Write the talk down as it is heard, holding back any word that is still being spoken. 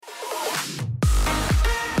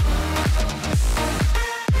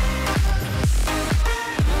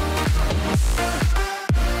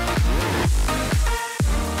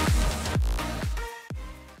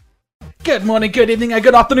Good morning, good evening, and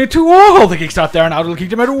good afternoon to all the geeks out there in our little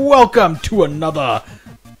geekdom, and welcome to another...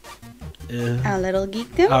 Our little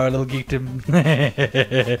geekdom? Our little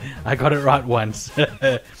geekdom. I got it right once.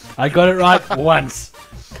 I got it right once.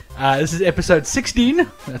 This is episode 16.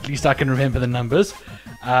 At least I can remember the numbers.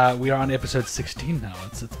 We are on episode 16 now.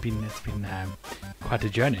 It's been quite a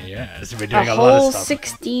journey. Yeah, so we're doing a lot of stuff.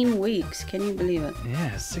 16 weeks. Can you believe it?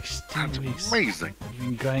 Yeah, 16 That's weeks. amazing.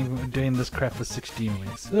 We've been doing this crap for 16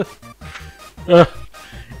 weeks.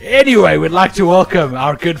 Anyway, we'd like to welcome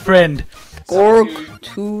our good friend Gork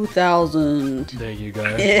 2000. There you go.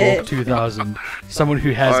 Yeah. Gork 2000. Someone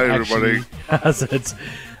who has Hi, actually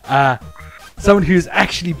someone who's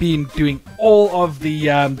actually been doing all of the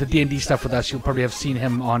D&D stuff with us. You'll probably have seen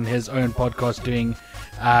him on his own podcast doing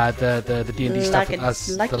the D&D stuff with us,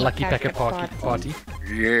 the Lucky Packet Party.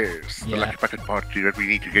 Yes, the Yeah. Lucky Packet Party that we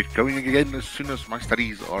need to get going again as soon as my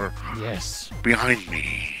studies are Yes. behind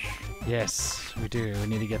me. Yes, we do. We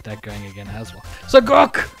need to get that going again as well. So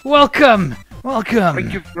Gork, welcome! Welcome!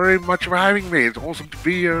 Thank you very much for having me. It's awesome to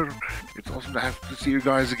be here. It's awesome to have to see you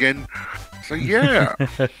guys again. So yeah,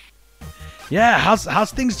 Yeah,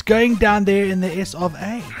 how's things going down there in the S of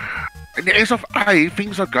A? in the S of A,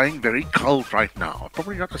 things are going very cold right now.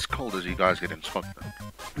 Probably not as cold as you guys get in Scotland.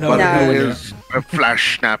 But No. it is a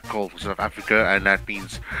flash snap cold for South Africa, and that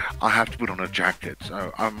means I have to put on a jacket.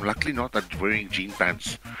 So I'm luckily not wearing jean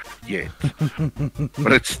pants yet.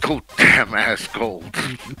 But it's still damn ass cold.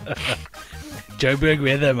 Joburg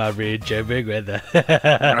weather, my friend. Joburg weather.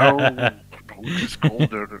 No, it's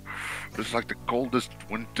colder. It's like the coldest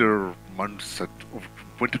winter months,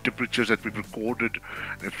 winter temperatures that we've recorded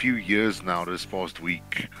in a few years now this past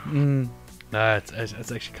week. No, it's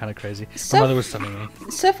actually kind of crazy. So- My mother was telling me.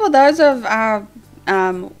 So, for those of our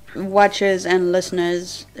watchers and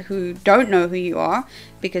listeners who don't know who you are,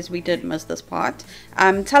 because we did miss this part,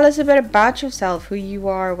 tell us a bit about yourself, who you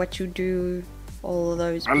are, what you do, all of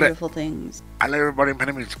those I'll let- beautiful things. Hello everybody, my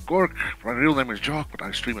name is Gork. My real name is Jock, but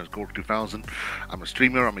I stream as Gork 2000. I'm a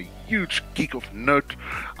streamer, I'm a huge geek of note.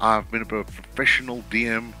 I've been a professional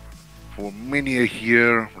DM for many a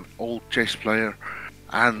year, an old chess player.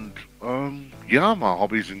 And yeah, my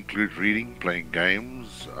hobbies include reading, playing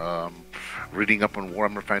games, reading up on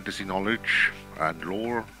Warhammer Fantasy knowledge and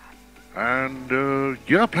lore, and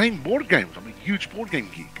yeah, playing board games. I'm a huge board game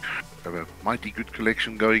geek. We have a mighty good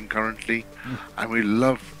collection going currently, and we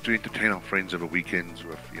love to entertain our friends over weekends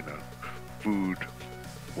with, food,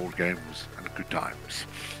 board games, and good times.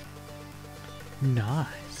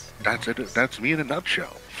 Nice. That's it. That's me in a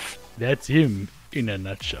nutshell. That's him in a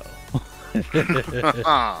nutshell.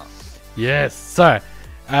 Ah, Yes. So,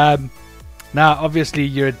 now obviously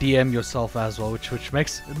you're a DM yourself as well, which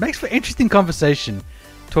makes for interesting conversation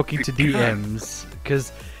talking to It can. DMs,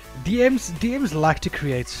 because DMs like to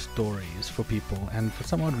create stories for people, and for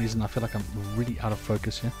some odd reason I feel like I'm really out of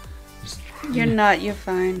focus here. You're not, you're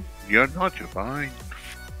fine. you're not. You're fine.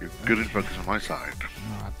 You're good and focused on my side.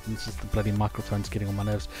 Right, it's just the bloody microphone's getting on my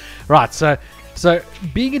nerves. Right, so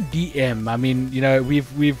being a DM, I mean,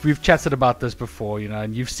 we've chatted about this before,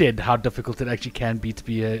 and you've said how difficult it actually can be to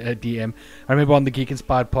be a DM. I remember on the Geek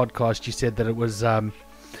Inspired podcast, you said that it was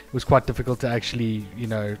quite difficult to actually,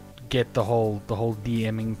 get the whole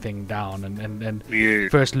DMing thing down, and Yeah.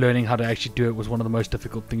 first learning how to actually do it was one of the most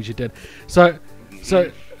difficult things you did. So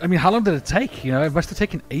I mean, how long did it take? It must have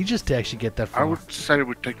taken ages to actually get that far. I would say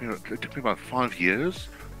it took me about 5 years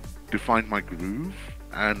to find my groove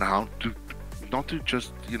and how to not to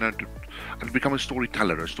just and become a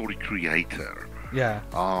storyteller, a story creator. Yeah.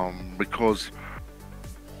 Because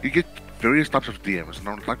you get various types of DMs,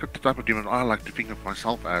 and like the type of DM I like to think of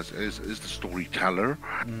myself as is the storyteller,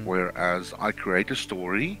 whereas I create a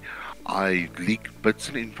story. I leak bits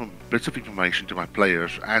of information to my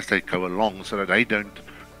players as they go along, so that they don't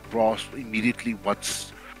grasp immediately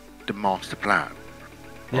what's the master plan,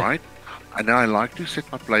 Yeah. right? And then I like to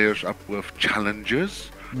set my players up with challenges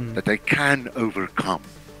that they can overcome.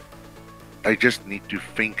 They just need to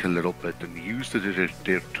think a little bit and use their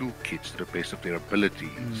toolkits to the best of their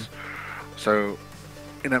abilities. So,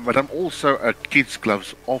 but I'm also a kids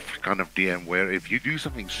gloves off kind of DM, where if you do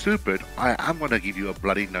something stupid, I am going to give you a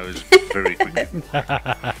bloody nose very quickly.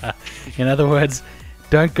 In other words,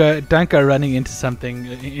 don't go running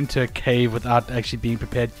into a cave without actually being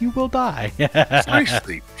prepared. You will die.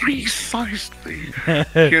 Precisely.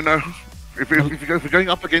 If you're going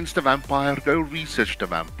up against a vampire, go research the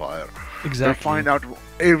vampire. Exactly. Go find out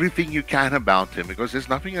everything you can about him, because there's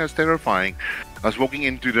nothing as terrifying as walking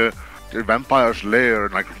into the vampire's lair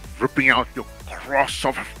and like ripping out your cross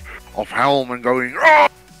of helm and going, "Oh,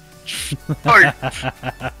 fight!"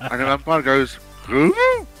 And the vampire goes,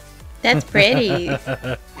 "Huh?" That's pretty.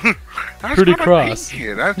 That's Pretty not a cross. pink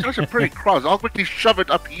here. That's just a pretty cross. I'll quickly shove it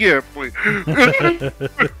up here for you.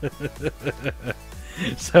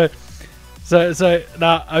 So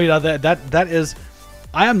now, I mean, that is,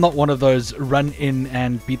 I am not one of those run in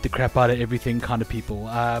and beat the crap out of everything kind of people.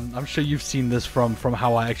 I'm sure you've seen this from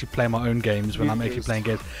how I actually play my own games when I'm actually playing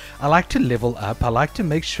games. I like to level up. I like to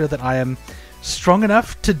make sure that I am strong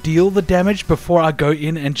enough to deal the damage before I go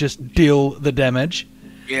in and just deal the damage.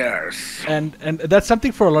 Yes. And that's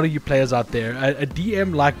something for a lot of you players out there. A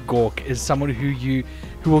DM like Gork is someone who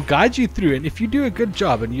will guide you through, and if you do a good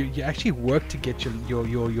job and you actually work to get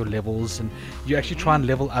your levels, and you actually try and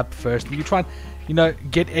level up first, and you try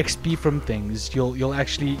and get XP from things, you'll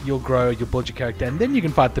grow, you'll build your character, and then you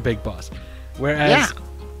can fight the big boss. Whereas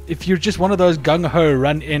if you're just one of those gung-ho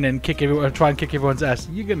run in and try and kick everyone's ass,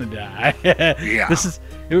 you're gonna die.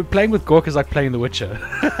 Playing with Gork is like playing The Witcher.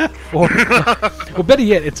 or better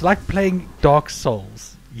yet, it's like playing Dark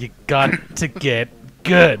Souls. You got to get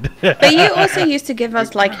good. But you also used to give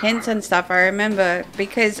us like hints and stuff. I remember,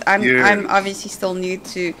 because I'm obviously still new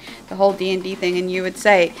to the whole D&D thing, and you would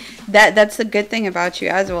say that's the good thing about you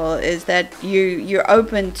as well, is that you're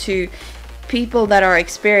open to people that are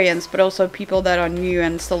experienced, but also people that are new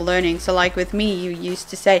and still learning. So like with me, you used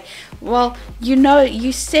to say, well,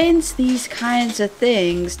 you sense these kinds of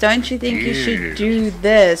things, don't you think you should do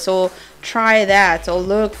this or try that or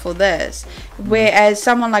look for this? Whereas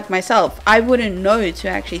someone like myself, I wouldn't know to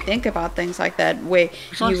actually think about things like that, where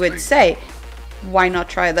you would say, why not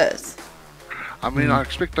try this? I mean, I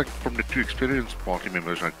expect like from the two experienced party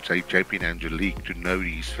members, like say JP and Angelique, to know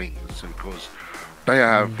these things, because they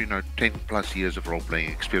have 10 plus years of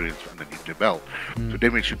role-playing experience underneath their belt. So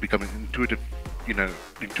them it should become intuitive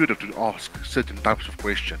to ask certain types of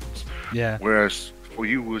questions. Yeah. Whereas for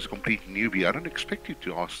you, who is a complete newbie, I don't expect you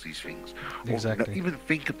to ask these things Exactly. or even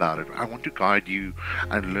think about it. I want to guide you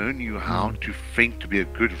and learn you how to think to be a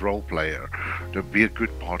good role player, to be a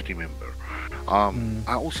good party member.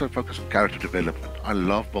 I also focus on character development. I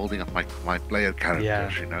love building up my player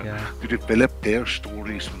characters, to develop their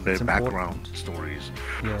stories from their background stories,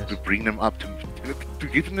 to bring them up, to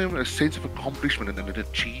give them a sense of accomplishment and an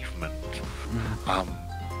achievement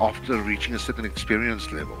after reaching a certain experience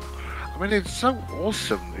level. I mean, it's so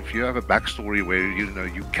awesome if you have a backstory where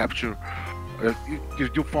you capture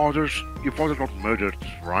your father got murdered,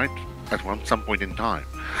 right, at some point in time,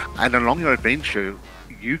 and along your adventure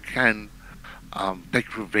you can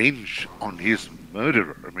take revenge on his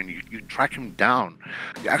murderer. I mean, you track him down.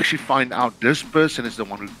 You actually find out this person is the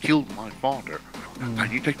one who killed my father,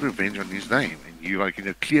 and you take revenge on his name, and you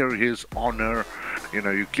clear his honor.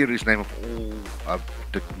 You clear his name of all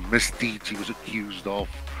the misdeeds he was accused of.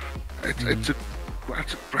 It's a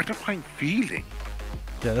gratifying feeling.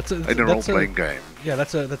 Yeah, that's in a role-playing game. Yeah,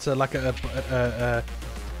 that's like a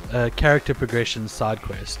character progression side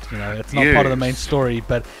quest. It's not part of the main story,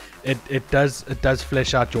 but it does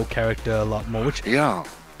flesh out your character a lot more, which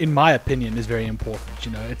in my opinion is very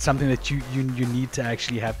important. It's something that you need to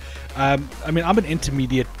actually have. I mean, I'm an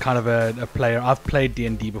intermediate kind of a player. I've played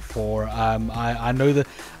D&D before. I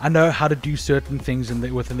know how to do certain things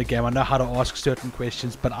within the game. I know how to ask certain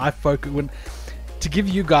questions, but I focus to give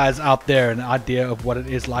you guys out there an idea of what it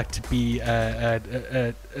is like to be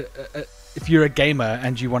if you're a gamer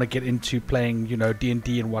and you want to get into playing,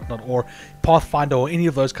 D&D and whatnot, or Pathfinder or any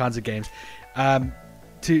of those kinds of games,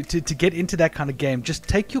 to get into that kind of game, just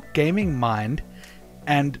take your gaming mind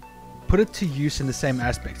and put it to use in the same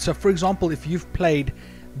aspect. So, for example, if you've played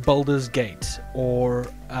Baldur's Gate or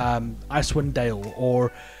Icewind Dale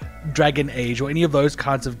or Dragon Age or any of those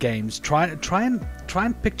kinds of games, try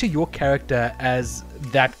and picture your character as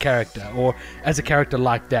that character, or as a character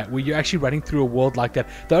like that, where you're actually running through a world like that.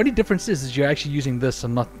 The only difference is you're actually using this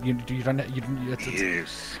and not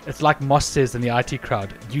it's like Moss says in the IT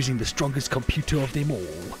crowd, using the strongest computer of them all,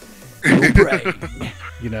 your brain.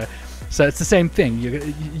 So it's the same thing.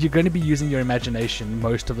 You're going to be using your imagination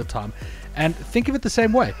most of the time, and think of it the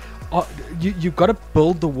same way. You've got to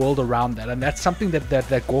build the world around that, and that's something that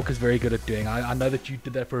Gork is very good at doing. I know that you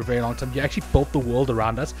did that for a very long time. You actually built the world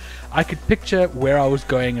around us. I could picture where I was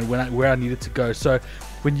going and where I needed to go. So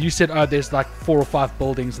when you said, there's like 4 or 5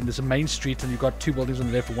 buildings and there's a main street and you've got 2 buildings on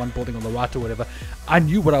the left and 1 building on the right or whatever, I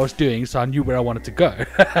knew what I was doing, so I knew where I wanted to go.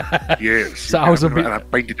 Yes. So I was and I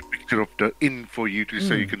painted a picture of the inn for you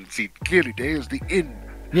so you can see clearly. There's the inn.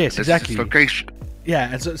 Yes, exactly. This location.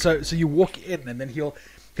 Yeah, and so you walk in, and then he'll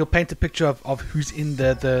he'll paint a picture of who's in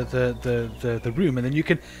the room, and then you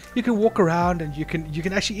can walk around and you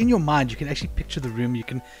can actually, in your mind, you can actually picture the room. You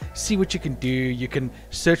can see what you can do. You can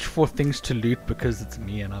search for things to loot, because it's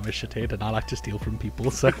me and I'm a shithead and I like to steal from people.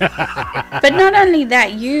 So But not only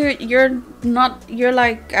that, you're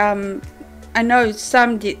like, I know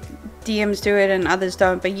some DMs do it and others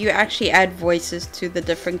don't, but you actually add voices to the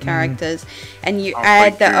different characters, and you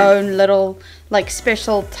add their own little like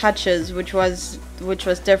special touches, which was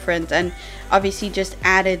different, and obviously just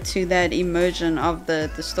added to that immersion of the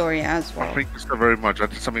story as well. Thank you so very much.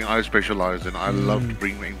 That's something I specialize in. I love to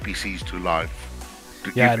bring NPCs to life.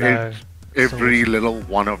 To Yeah, give no, every so little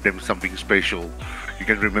one of them something special you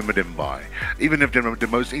can remember them by. Even if they're the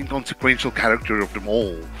most inconsequential character of them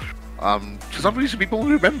all. For some reason people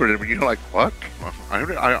remember them and you're like, what?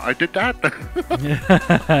 I did that?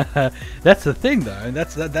 That's the thing, though, and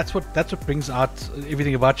that's what brings out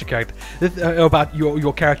everything about your character, about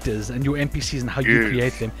your characters and your NPCs and how you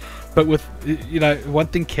create them. But with, one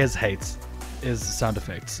thing Kez hates is sound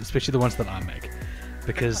effects, especially the ones that I make,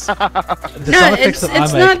 because the sound effects that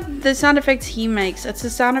I make, not the sound effects he makes. It's the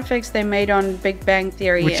sound effects they made on Big Bang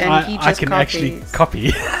Theory, which and he I just can copies. actually copy.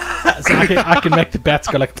 So I can make the bats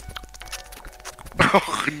go like.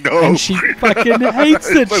 Oh no! And she fucking hates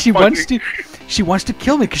it. So She funny. wants to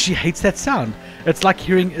kill me because she hates that sound. It's like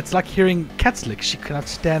hearing cats lick. She cannot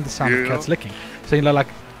stand the sound of cats licking. So like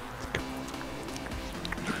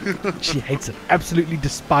she hates it. Absolutely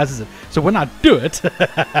despises it. So when I do it,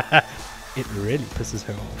 it really pisses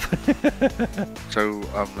her off. So,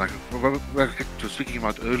 we're speaking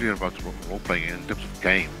about earlier about role playing in terms of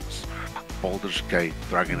games. Baldur's Gate,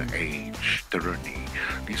 Dragon Age, Tyranny.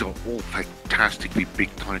 These are all fantastically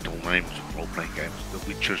big title names of role-playing games. The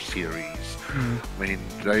Witcher series. I mean,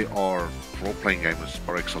 they are role-playing games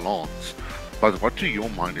par excellence. But what to your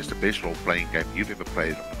mind is the best role-playing game you've ever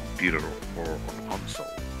played on a computer or on a console?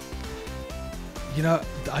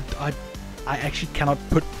 I actually cannot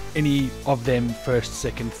put any of them first,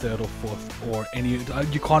 second, third, or fourth, or any.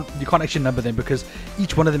 You can't actually number them, because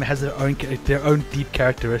each one of them has their own deep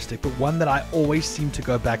characteristic. But one that I always seem to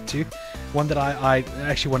go back to, one that I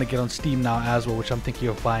actually want to get on Steam now as well, which I'm thinking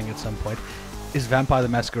of buying at some point, is Vampire the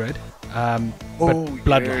Masquerade. But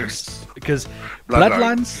Bloodlines, yes. because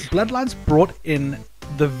Bloodlines. Bloodlines brought in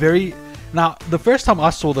the very. Now, the first time I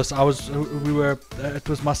saw this, it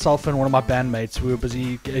was myself and one of my bandmates. We were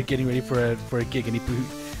busy getting ready for a gig, and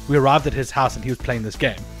we arrived at his house and he was playing this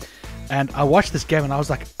game. And I watched this game and I was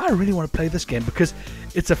like, I really want to play this game, because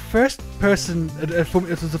it's a first person, it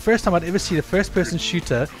was the first time I'd ever seen a first person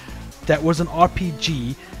shooter that was an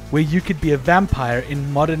RPG where you could be a vampire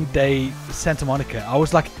in modern day Santa Monica. I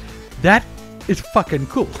was like, that is fucking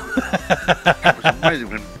cool. It was amazing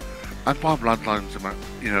when Vampire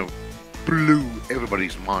Bloodlines, blew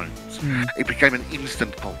everybody's minds. It became an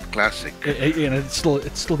instant cult classic. And it's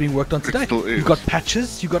still being worked on today. still is. You've got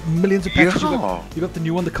patches, you've got millions of patches. Yeah. You got the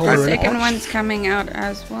new one, the The color. second one's coming out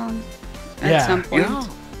as well at some point. Yeah.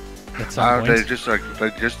 At some point.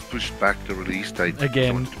 They just pushed back the release date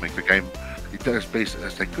Again. to make the game as best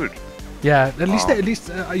as they could. Yeah, at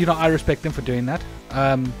least I respect them for doing that.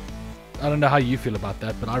 I don't know how you feel about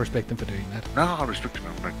that, but I respect them for doing that. No, I respect them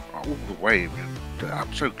like all the way.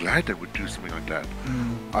 I'm so glad they would do something like that.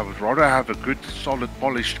 I would rather have a good, solid,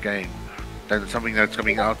 polished game than something that's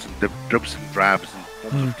coming out in drips and drabs and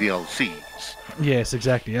forms of DLCs. Yes,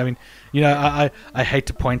 exactly. I mean, I hate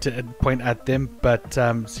to point at them, but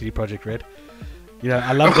CD Projekt Red,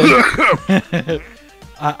 I love them.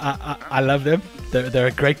 I love them. They're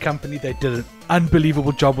a great company. They did an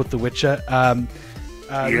unbelievable job with The Witcher.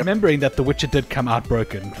 Remembering that The Witcher did come out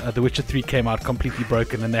broken. The Witcher 3 came out completely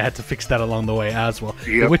broken, and they had to fix that along the way as well.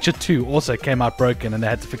 The Witcher 2 also came out broken, and they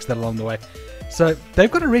had to fix that along the way. So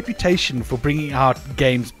they've got a reputation for bringing out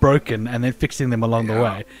games broken and then fixing them along the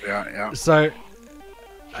way. Yeah. So,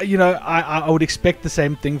 I would expect the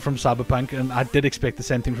same thing from Cyberpunk, and I did expect the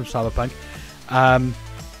same thing from Cyberpunk.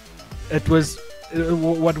 It was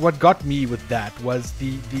what got me with that was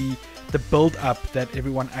the build up that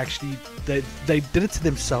everyone actually they did it to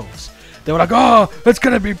themselves. They were like, oh, it's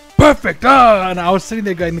gonna be perfect, and I was sitting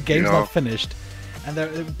there going, the game's not finished,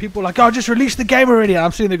 and people were like, oh, just release the game already, and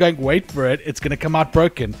I'm sitting there going, wait for it, it's gonna come out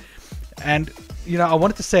broken. And I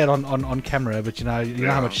wanted to say it on camera, but you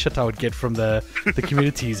know how much shit I would get from the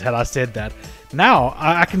communities had I said that. Now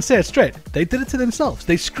I can say it straight. They did it to themselves.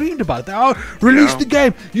 They screamed about it. Release the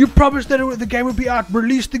game. You promised that the game would be out.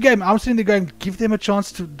 Release the game. I'm sitting there going, give them a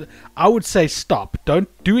chance to. I would say stop. Don't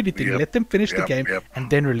do anything. Let them finish the game and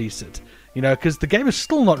then release it. Because the game is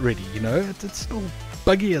still not ready. It's still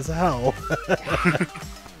buggy as hell.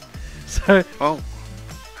 So. Well,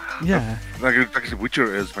 Yeah. Like I said,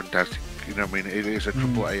 Witcher is fantastic. You know, I mean, it is a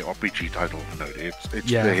triple A RPG title. You know, it's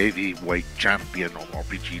Yeah. the heavyweight champion of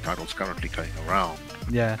RPG titles currently going around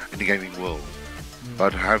Yeah. in the gaming world.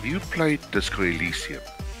 But have you played Disco Elysium?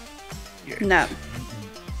 Yes. No.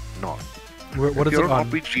 Not. What If is you're it an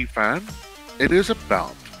on? RPG fan, it is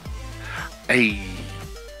about a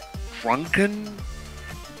drunken,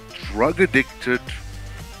 drug-addicted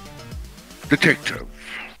detective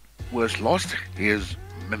who has lost his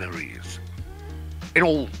memories in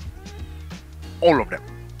all of them,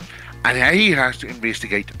 and he has to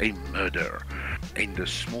investigate a murder in the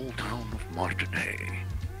small town of Martinez.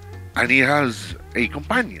 And he has a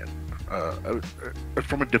companion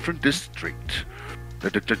from a different district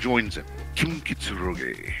that joins him, Kim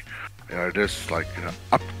Kitsurugi. This like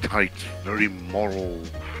uptight, very moral,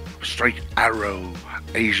 straight arrow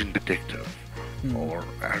Asian detective, or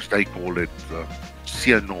as they call it, the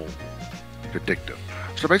Siano detective.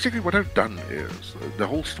 So basically, what I've done is the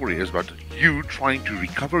whole story is about you trying to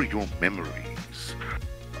recover your memories,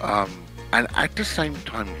 and at the same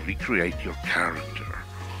time recreate your character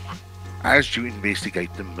as you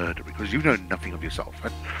investigate the murder, because you know nothing of yourself.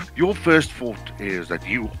 And your first thought is that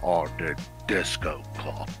you are the disco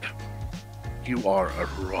cop. You are a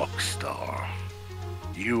rock star.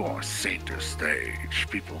 You are center stage.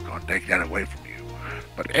 People can't take that away from you.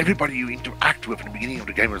 But everybody you interact with in the beginning of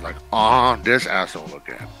the game is like, this asshole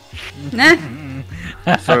again.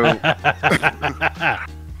 So,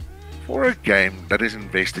 for a game that is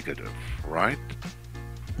investigative, right?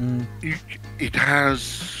 It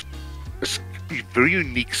has a very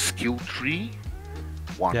unique skill tree.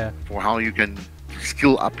 One, Yeah. for how you can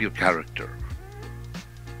skill up your character.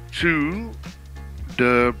 Two,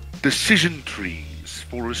 the decision trees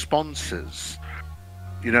for responses.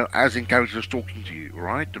 You know, as in characters talking to you,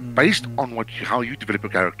 right? Based on how you develop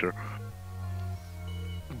your character,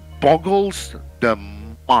 boggles the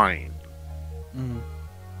mind.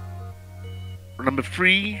 Number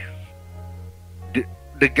three,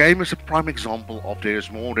 the game is a prime example of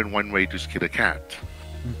there's more than one way to skin a cat.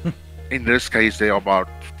 In this case, there are about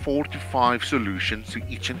 4 to 5 solutions to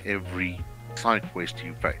each and every side quest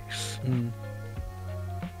you face.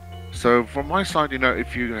 So from my side, you know,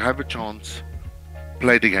 if you have a chance,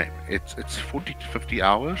 play the game. It's 40 to 50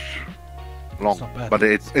 hours long, not bad. but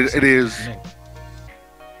it is. Yeah.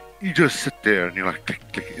 You just sit there and you're like, click,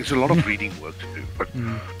 click. It's a lot of reading work to do, but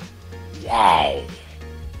wow.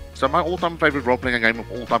 So my all-time favorite role-playing game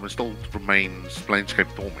of all time still remains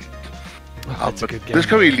Planescape Torment. That's a But good game.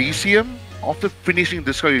 Disco Elysium, after finishing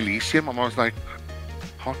Disco Elysium, I was like,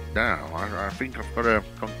 hot damn, I think I've got a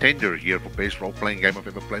contender here for best role-playing game I've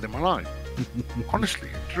ever played in my life. Honestly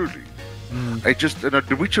and truly. It just,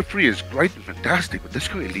 The Witcher 3 is great and fantastic, but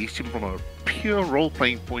Disco Elysium from a pure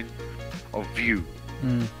role-playing point of view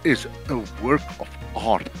is a work of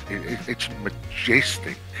art. It's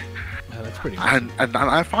majestic. Yeah, that's pretty awesome. And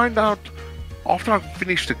I find out after I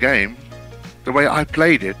finished the game, the way I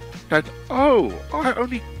played it, that I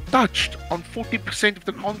only touched on 40% of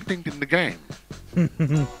the content in the game.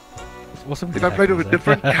 Awesome. If I played with a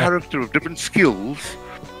different character with different skills,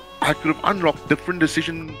 I could have unlocked different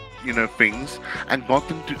decision, things and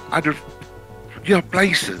gotten to other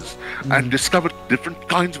places and discovered different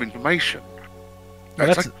kinds of information. Well,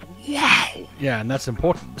 It's like, wow. Yeah, and that's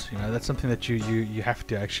important. That's something that you have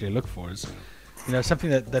to actually look for. Is something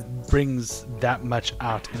that brings that much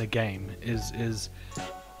out in a game is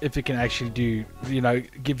if it can actually do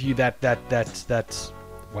give you that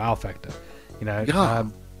wow factor. Yeah.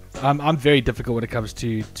 I'm very difficult when it comes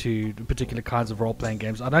to particular kinds of role-playing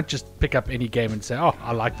games. I don't just pick up any game and say,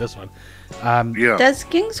 I like this one. Yeah. Does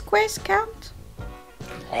King's Quest count?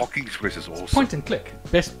 King's Quest is awesome. Point and click,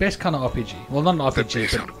 best kind of RPG. Well, not an RPG,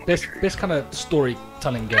 best kind but of best RPG. best kind of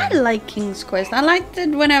storytelling game. I like King's Quest. I liked it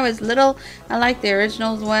when I was little. I liked the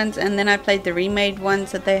original ones, and then I played the remade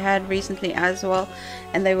ones that they had recently as well,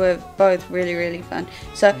 and they were both really, really fun.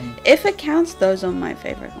 So if it counts, those are my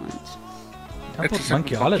favorite ones. I It's thought the same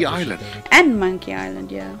Monkey with Island. Monkey was your Island. favorite. And Monkey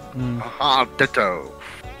Island, yeah. Aha, ditto.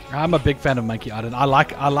 I'm a big fan of Monkey Island. I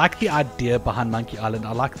like the idea behind Monkey Island.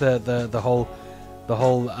 I like the whole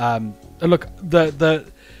look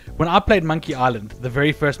when I played Monkey Island, the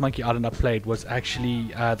very first Monkey Island I played was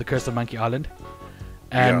actually The Curse of Monkey Island,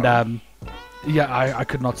 and I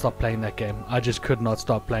could not stop playing that game. I just could not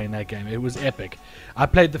stop playing that game. It was epic. I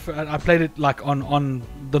played it like on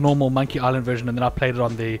the normal Monkey Island version, and then I played it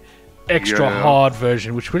on the extra hard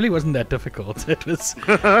version, which really wasn't that difficult. It was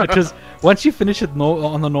once you finish it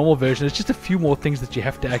on the normal version, it's just a few more things that you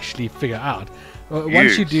have to actually figure out.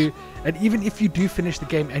 Once you do, and even if you do finish the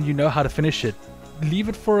game and you know how to finish it, leave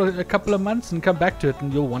it for a couple of months and come back to it,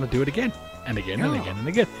 and you'll want to do it again and again and Yeah. again and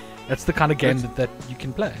again. That's the kind of game that you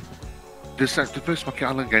can play. The first Monkey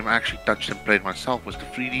Island game I actually touched and played myself was the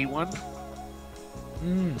 3D one.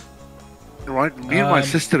 Right, me and my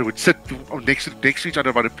sister would sit next to each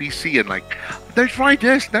other by the PC and like, don't try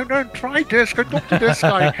this, no, don't try this, go talk to this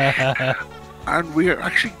guy. And we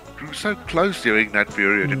actually grew so close during that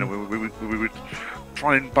period. You know, we would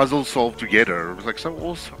try and puzzle solve together. It was like so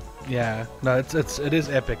awesome. Yeah, no, it is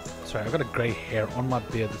epic. Sorry, I've got a grey hair on my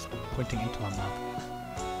beard that's pointing into my mouth.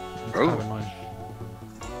 It's kind of Oh. annoying.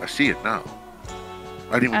 I see it now.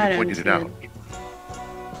 I didn't I even don't pointed see it out.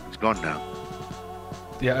 It's gone now.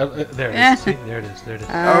 Yeah, there it is. See, there it is. There it is.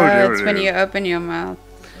 there It's it when is. you open your mouth.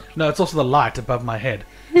 No, it's also the light above my head.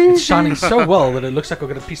 It's shining so well that it looks like I've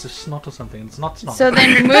got a piece of snot or something. It's not snot. So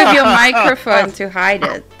then move your microphone to hide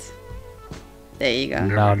it. There you go.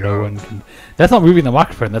 now we no go. one can. That's not moving the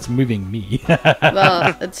microphone. That's moving me.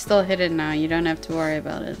 Well, it's still hidden now. You don't have to worry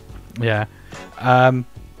about it. Yeah.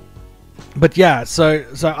 But yeah, so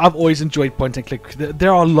I've always enjoyed point and click.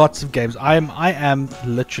 There are lots of games. I am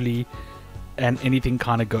literally an anything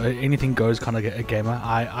goes kind of a gamer.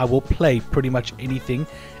 I will play pretty much anything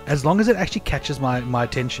as long as it actually catches my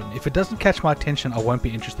attention. If it doesn't catch my attention, I won't be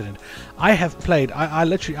interested in it. I have played. I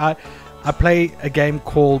play a game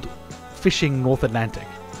called Fishing North Atlantic.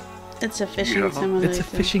 It's a fishing Yeah. simulator. It's a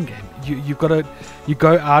fishing game. You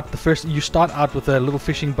go out you start out with a little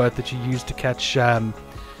fishing boat that you use to catch what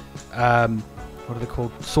are they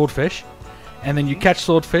called, swordfish, and then you catch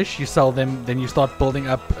swordfish, you sell them, then you start building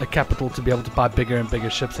up a capital to be able to buy bigger and bigger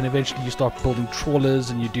ships, and eventually you start building trawlers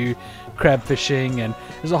and you do crab fishing, and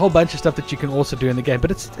there's a whole bunch of stuff that you can also do in the game.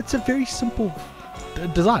 But it's a very simple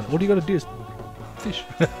design. All you got to do is fish.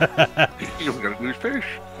 You gotta do is fish.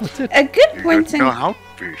 That's it. A good You point gotta know and how to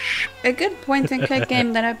fish. a good point and click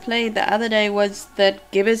game that I played the other day was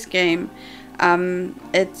that Gibbous game.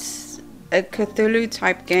 It's a Cthulhu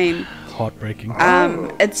type game. Heartbreaking.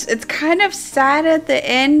 It's kind of sad at the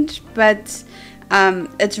end, but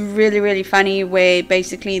it's really funny. Where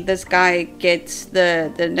basically this guy gets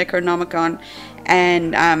the Necronomicon,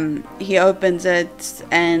 and he opens it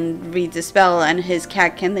and reads a spell, and his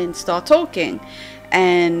cat can then start talking,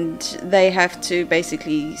 and they have to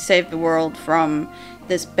basically save the world from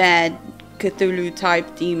this bad Cthulhu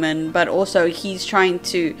type demon. But also he's trying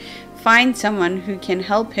to find someone who can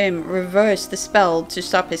help him reverse the spell to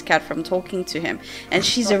stop his cat from talking to him. And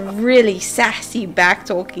she's a really sassy back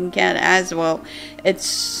talking cat as well. It's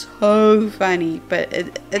so funny, but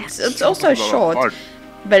it's also short,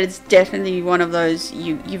 but it's definitely one of those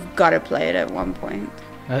you've got to play it at one point.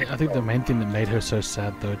 I think the main thing that made her so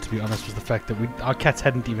sad, though, to be honest, was the fact that our cats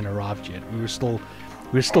hadn't even arrived yet. We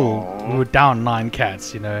were down 9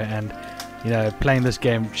 cats, and playing this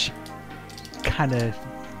game, she kind of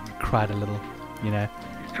cried a little,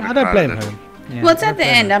 I don't blame her. Yeah, Well, it's I at don't the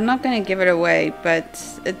blame end. her. I'm not going to give it away, but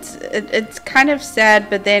it's kind of sad.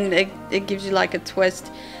 But then it gives you like a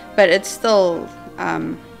twist. But it's still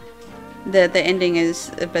the ending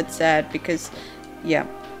is a bit sad because, yeah.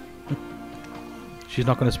 She's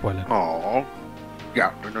not going to spoil it. Oh,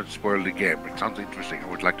 yeah, do not spoil the game. It sounds interesting. I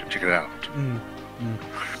would like to check it out.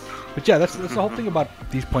 But yeah, that's the whole thing about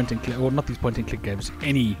these point and click, or not these point and click games.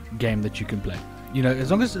 Any game that you can play, as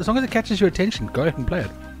long as it catches your attention, go ahead and play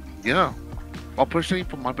it. Yeah. Well, personally,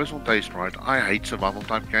 for my personal taste, right, I hate survival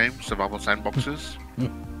type games, survival sandboxes.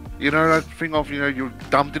 That thing of, you're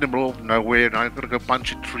dumped in the middle of nowhere and I've got to go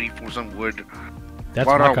punch a tree for some wood. That's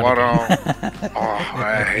my kind of game. Oh,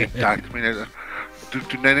 I hate that. I mean,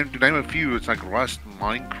 to name a few, it's like Rust,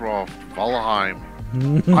 Minecraft, Valheim.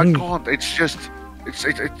 I can't. It's just, it's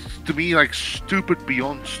to me like stupid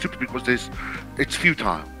beyond stupid because it's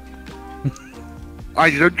futile. I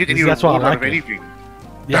don't get any That's why I reward out like of it. anything.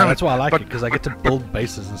 Yeah, Damn that's it. why I like But- it, because I get to build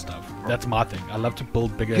bases and stuff. That's my thing. I love to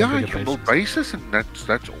build bigger Yeah, and you bigger can bases. build bases, and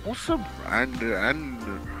that's awesome. And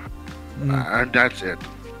that's it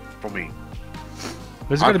for me.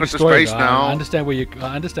 There's I've got to be got the story. space though. now. I understand where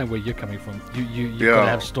you're coming from. You've got Yeah. to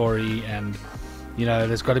have story, and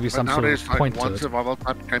there's got to be But some now sort there's of like point to one it. survival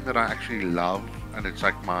type game that I actually love, and it's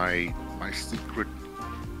like my secret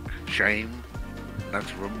shame. That's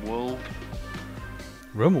RimWorld.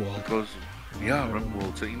 RimWorld. Because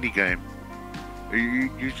RimWorld's an indie game.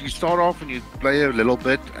 You start off and you play a little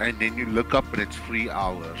bit, and then you look up and it's 3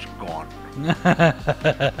 hours gone.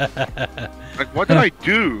 Like, what did I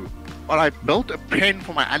do? Well, I built a pen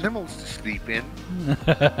for my animals to sleep in.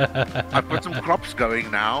 I've got some crops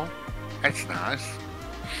going now. That's nice.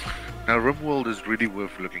 Now, RimWorld is really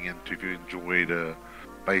worth looking into if you enjoy the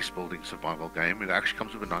base building survival game. It actually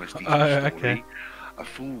comes with a nice decent story, okay. a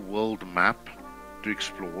full world map, to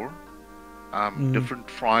explore. Different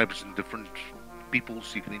tribes and different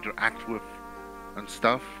peoples you can interact with and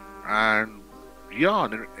stuff. And yeah,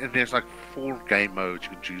 and there's like 4 game modes you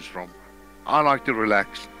can choose from. I like the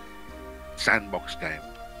relaxed sandbox game.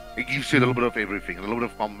 It gives you a little bit of everything, a little bit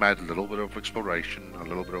of combat, a little bit of exploration, a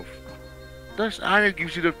little bit of this, and it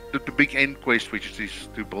gives you the big end quest, which is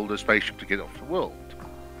to build a spaceship to get off the world.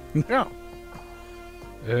 Yeah.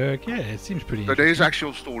 Okay, it seems pretty. So there's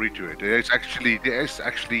actual story to it. There's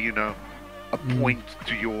actually you know, a point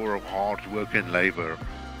to your hard work and labor.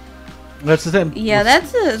 That's the same. Yeah,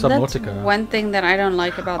 with that's Subnautica. one thing that I don't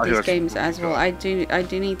like about I these guess games as well. Subnautica. I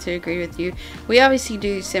do need to agree with you. We obviously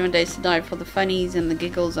do 7 Days to Die for the funnies and the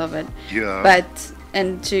giggles of it, Yeah. but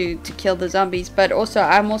and to kill the zombies. But also,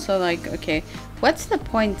 I'm also like, okay, what's the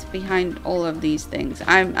point behind all of these things?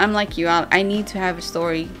 I'm like you. I need to have a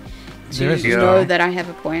story to There is a know story. that I have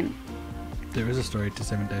a point. There is a story to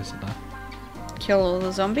 7 Days to Die. Kill all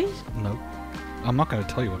the zombies. No. I'm not going to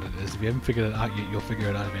tell you what it is. If you haven't figured it out yet, you'll figure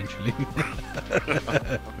it out eventually.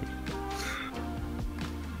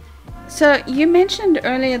 So you mentioned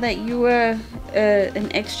earlier that you were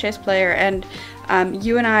an ex-chess player, and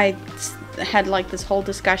you and I had like this whole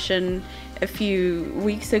discussion a few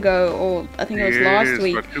weeks ago, or I think it was last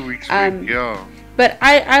week. About 2 weeks Um, yeah. But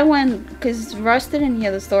I went, because Russ didn't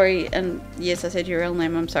hear the story, and yes, I said your real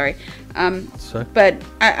name, I'm sorry. So? But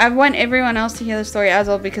I want everyone else to hear the story as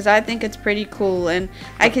well, because I think it's pretty cool, and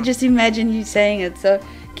I could just imagine you saying it. So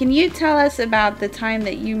can you tell us about the time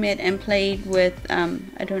that you met and played with,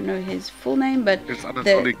 I don't know his full name, but It's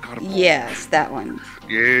Anatoly Karpov. yes, that one.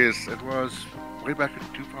 Yes, it was way back in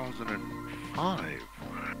 2005.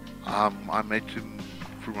 I met him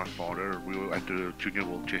through my father. We were at the Junior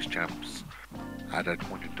World Chess Champs at that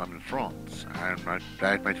point in time in France, and my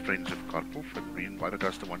dad made friends with Karpov, and he invited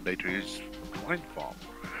us to one day to his wine farm.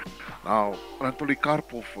 Now, Anatoly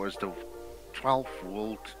Karpov was the 12th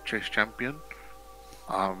world chess champion.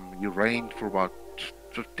 He reigned for about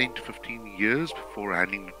 10 to 15 years before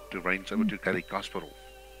handing the reins over to Garry Kasparov.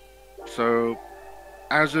 So,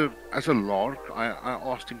 as a lark, I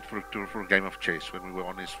asked him for a game of chess when we were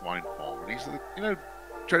on his wine farm, and he said, you know,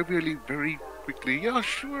 jovially, very quickly, yeah,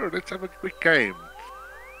 sure, let's have a quick game.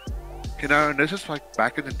 You know, and this is like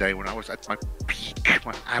back in the day when I was at my peak,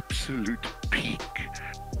 my absolute peak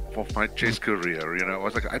of my chess career. You know, I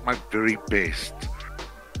was like at my very best,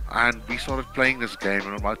 and we started playing this game,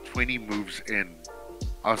 and about 20 moves in,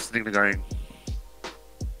 I was sitting there going,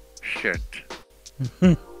 shit.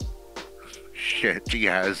 Shit, he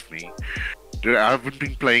has me. Dude, I haven't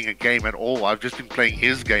been playing a game at all. I've just been playing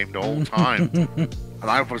his game the whole time. And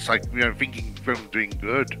I was like, you know, thinking I'm doing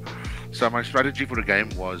good. So my strategy for the game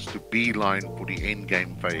was to beeline for the end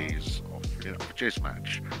game phase of, you know, a chess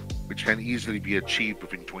match, which can easily be achieved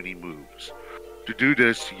within 20 moves. To do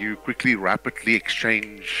this, you quickly, rapidly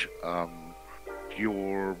exchange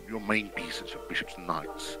your main pieces, your bishops and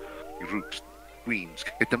knights, your rooks, queens,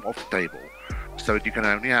 get them off the table, so that you can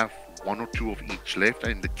only have 1 or 2 of each left,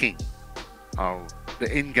 and the king.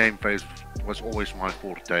 The end game phase was always my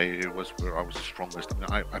forte. It was where I was the strongest. I mean,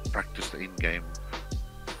 I practiced the end game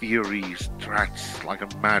theories, strats like a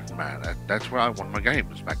madman. That's where I won my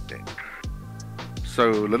games back then. So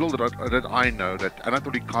little did I know that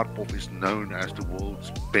Anatoly Karpov is known as the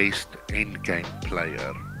world's best end game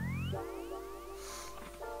player.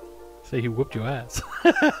 So he whooped your ass.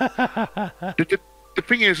 The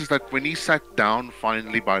thing is that when he sat down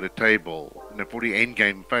finally by the table, you know, for the end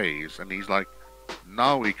game phase, and he's like,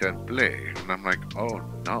 now we can play. And I'm like, oh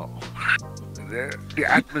no. The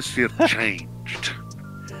atmosphere changed.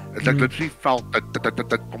 It's like literally felt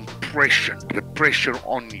that compression, the pressure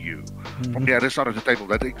on you from the other side of the table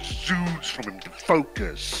that exudes from him, the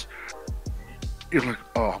focus. You're like,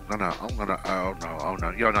 oh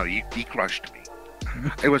no, yeah, no, he crushed me.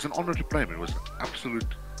 It was an honor to play him. It was an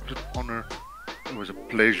absolute honor. It was a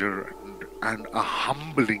pleasure and a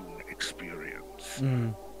humbling experience.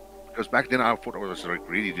 Because back then I thought I was like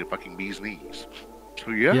really the fucking bee's knees.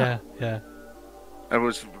 So yeah. That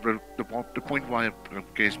was the point why I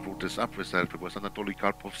guess brought this up was that it was Anatoly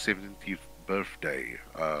Karpov's 70th birthday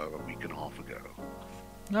a week and a half ago.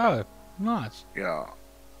 Oh, nice. Yeah.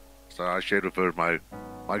 So I shared with her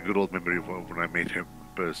my good old memory of when I met him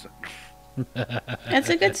in person. It's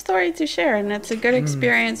a good story to share, and it's a good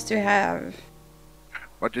experience to have.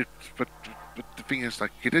 But the thing is,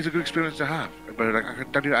 like, it is a good experience to have. But like, I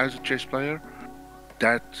can tell you, as a chess player,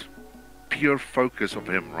 that pure focus of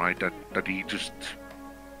him, right? That he just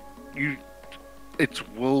it's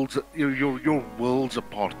worlds. You're worlds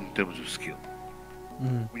apart in terms of skill.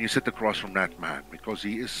 When you sit across from that man, because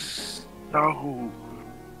he is so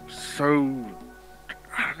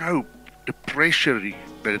know the pressure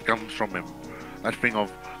that it comes from him. That thing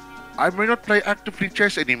of, I may not play actively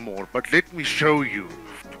chess anymore, but let me show you.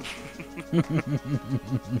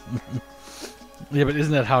 Yeah, but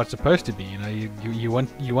isn't that how it's supposed to be? You know, you want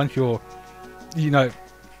your,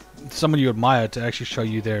 someone you admire to actually show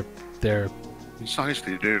you their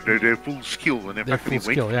Precisely, their full skill, and the fact that he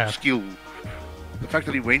went full skill. The fact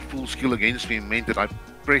that he went full skill against me meant that I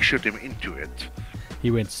pressured him into it. He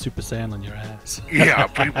went Super Saiyan on your ass. Yeah,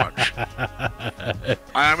 pretty much. I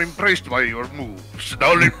am impressed by your moves.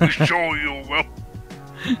 Now let me show you.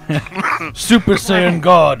 Super Saiyan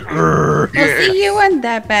God. Well, see, you weren't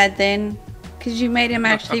that bad then, because you made him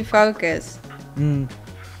actually focus.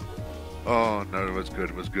 Oh no, it was good.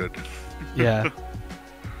 It was good. Yeah.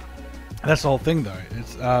 That's the whole thing, though.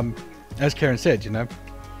 It's as Karen said, you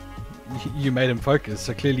made him focus.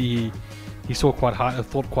 So clearly, he saw quite high,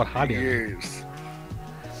 thought quite highly of you. Yes.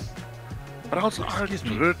 But also, I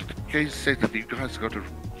heard Case said that you guys got a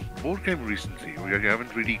board game recently, or you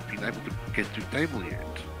haven't really been able to get to the table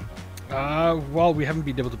yet. Well, we haven't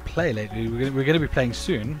been able to play lately. We're going to be playing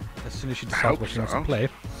soon, as soon as she decides what she wants to play.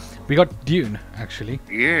 We got Dune, actually.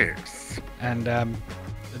 Yes. And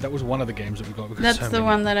that was one of the games that we got. That's the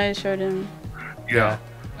one that I showed him. Yeah.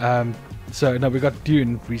 So no, we got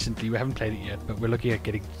Dune recently. We haven't played it yet, but we're looking at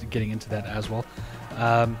getting into that as well.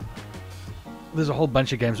 There's a whole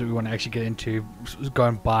bunch of games that we want to actually get into, go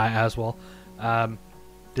and buy as well.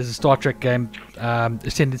 There's a Star Trek game,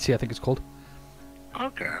 Ascendancy, I think it's called.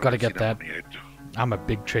 Okay. Got to get that. I'm a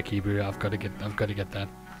big Trekkie, bro. I've got to get that.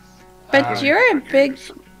 But you're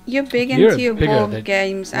big into your board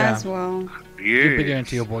games as well. Yeah. You're bigger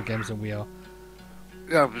into your board games than we are.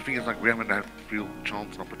 Yeah, the thing is, like, we haven't had real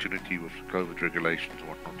chance and opportunity with COVID regulations and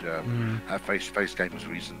whatnot to have face-to-face games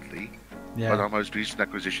recently. Yeah. But our most recent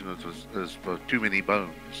acquisition is for Too Many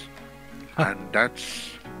Bones. And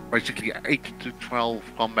that's basically 8 to 12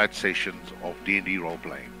 combat sessions of D&D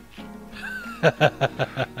role-playing. That's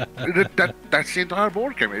the entire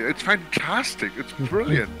board game. It's fantastic. It's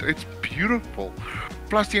brilliant. It's beautiful.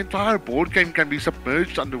 Plus, the entire board game can be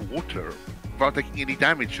submerged underwater without taking any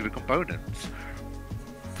damage to the components.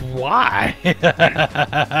 Why?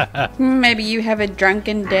 Maybe you have a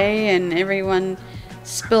drunken day and everyone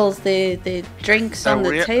spills their drinks on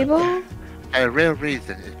the table. A real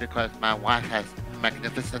reason is because my wife has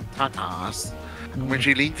magnificent tatas. When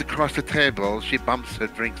she leans across the table, she bumps her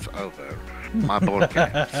drinks over my board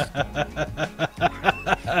games.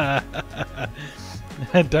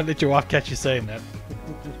 Don't let your wife catch you saying that.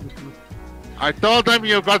 I told them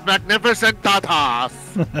you got magnificent tatas.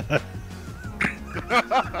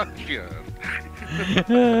 Sure.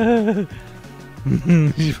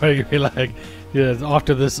 She's probably gonna be like, yeah.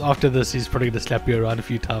 After this, he's probably gonna slap you around a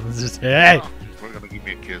few times. Just hey. He's probably gonna give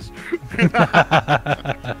me a kiss.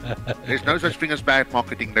 There's no such thing as bad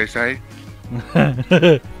marketing, they say.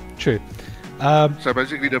 True. So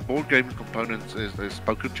basically, the board game components is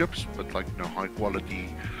poker chips, but like high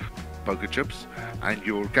quality poker chips, and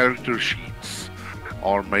your character sheets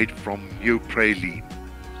are made from neoprene.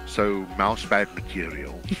 So mousepad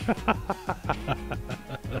material.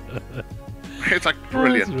 It's like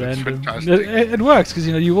brilliant. It's fantastic. It works because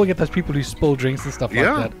you will get those people who spill drinks and stuff like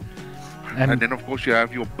that. And then of course you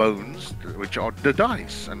have your bones, which are the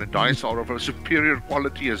dice, and the dice are of a superior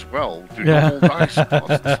quality as well to normal dice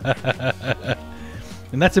costs.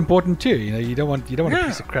 And that's important too. You don't want a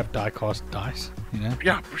piece of crap die cost dice.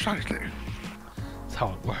 Yeah, precisely. That's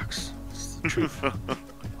how it works. It's the truth.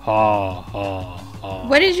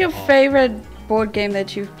 What is your favorite board game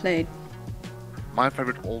that you've played? My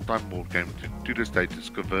favorite all-time board game to this date is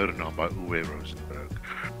Caverna by Uwe Rosenberg.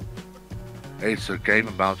 It's a game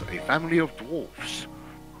about a family of dwarfs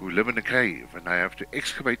who live in a cave, and they have to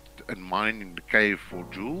excavate and mine in the cave for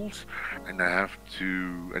jewels, and they have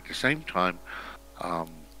to, at the same time,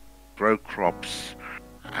 grow crops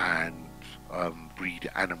and breed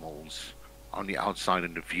animals on the outside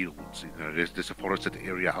in the fields. There's a forested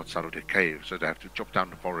area outside of the cave, so they have to chop down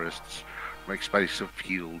the forests, make space of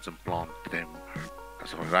fields and plant them and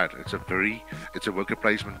stuff like that. It's a worker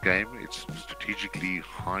placement game. It's strategically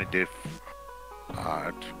high def.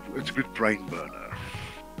 It's a good brain burner.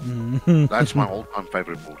 That's my all-time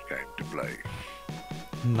favorite board game to play.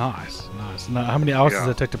 Nice. Now, how many hours does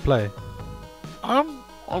it take to play? On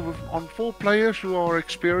 4 players who are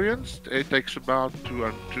experienced, it takes about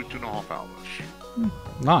 2.5 hours.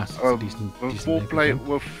 Nice. Decent with 4 player,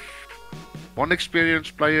 with 1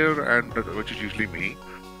 experienced player, and which is usually me,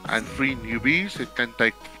 and 3 newbies, it can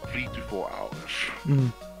take 3 to 4 hours.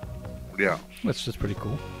 Yeah. That's just pretty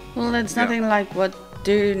cool. Well, that's nothing like what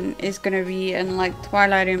Dune is gonna be in like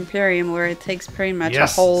Twilight Imperium, where it takes pretty much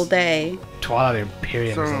Yes. a whole day. Twilight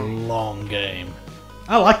Imperium is a So- long game.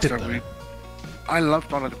 I liked it So though. I love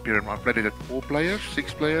Twilight Imperium. I played it at 4 players,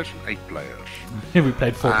 6 players, and 8 players. We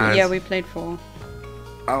played 4 Ah. players. Yeah, we played 4.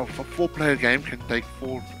 A 4-player game can take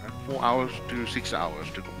 4 hours to 6 hours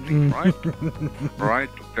to complete, right? Right?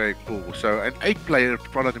 Okay, cool. So an 8-player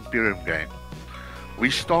Twilight Imperium game. We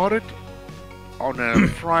started on a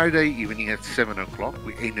Friday evening at 7 o'clock.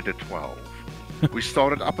 We ended at 12. We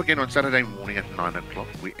started up again on Saturday morning at 9 o'clock.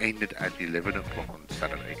 We ended at 11 o'clock on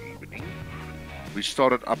Saturday evening. We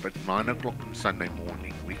started up at 9 o'clock on Sunday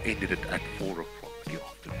morning. We ended it at 4 o'clock in the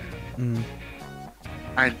afternoon.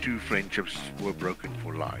 And 2 friendships were broken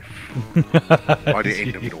for life by the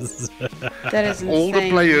end of it all. Jeez. That is insane. All the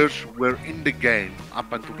players were in the game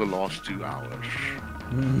up until the last 2 hours.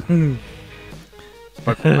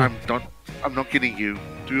 But I'm not kidding you.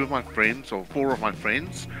 2 of my friends, or 4 of my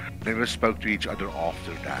friends, never spoke to each other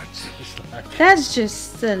after that. That's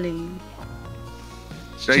just silly.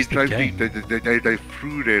 They just a game. they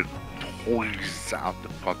threw their toys out the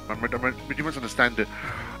pot. But you must understand that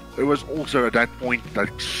it was also at that point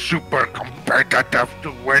like super competitive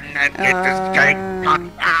to win and get this game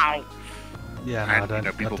done out. Yeah, no, I And don't. you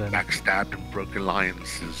know, people I don't. backstabbed and broke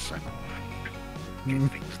alliances and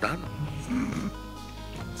get things done.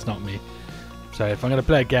 It's not me. So if I'm gonna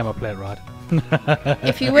play a game, I'll play it right.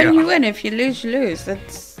 If you win, Yeah. you win. If you lose, you lose.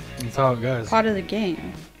 That's That's how it goes. part of the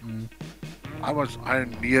game. I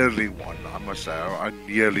nearly won, I must say. I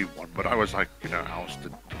nearly won, but I was like, you know,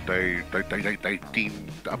 ousted. They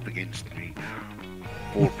teamed up against me.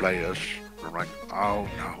 4 players. I'm like, oh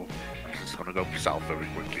no, this is gonna go south very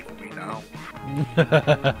quickly for me now.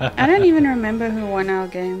 I don't even remember who won our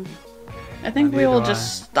game. I think we Neither all do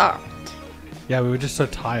just stopped. Yeah, we were just so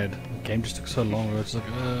tired. The game just took so long. We were just like,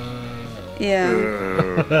 Yeah.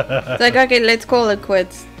 Uh, It's like, okay, let's call it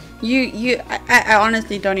quits. I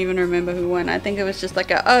honestly don't even remember who won. I think it was just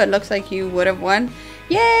like oh, it looks like you would have won.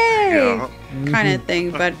 Yay! yeah. Kind of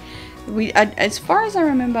thing. But as far as I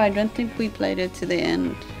remember, I don't think we played it to the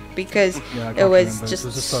end because Yeah, I it can't was remember. just It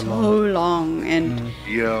was just so so long, and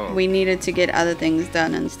Yeah. we needed to get other things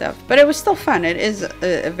done and stuff. But it was still fun. It is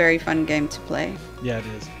a very fun game to play. yeah, it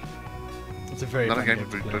is. It's a very Another fun game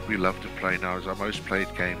game to play. that we love to play now is our most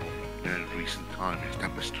played game in recent time is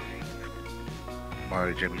Tapestry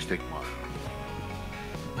by Jamie Stegmaier.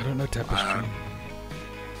 I don't know Tapestry.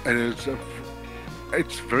 And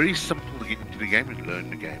it's very simple to get into the game and learn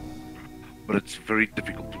the game, but it's very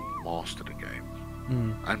difficult to master the game.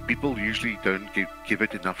 And people usually don't give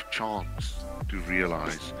it enough chance to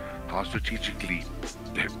realize how strategically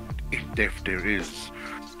in-depth there is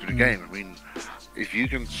to the game. I mean, if you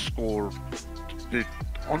can score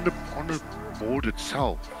on the board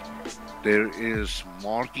itself, there is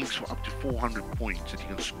markings for up to 400 points that you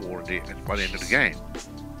can score by the end of the game.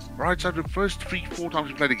 Right, so the first 3-4 times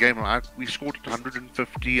we played the game, we scored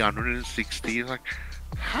 150, 160. It's like,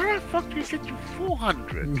 how the fuck do you get to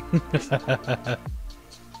 400?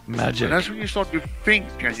 Magic. And that's when you start to think,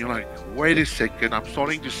 and you're like, wait a second, I'm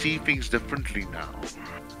starting to see things differently now.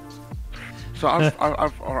 So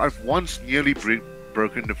I've once nearly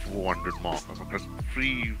broken the 400 mark. I've got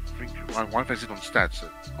my wife has it on stats,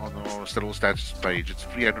 on the little stats page. It's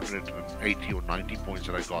 380 or 90 points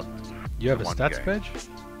that I got. You have a one stats game. page?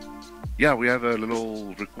 Yeah, we have a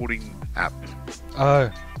little recording app. Oh,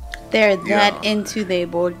 They're that Yeah. into their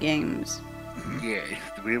board games. Yeah,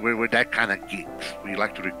 we're that kind of geeks. We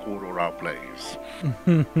like to record all our plays.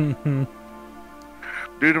 Dude,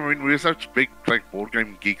 I mean, we're such big board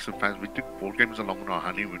game geeks and fans. We took board games along on our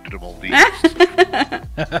honeymoon to the Maldives.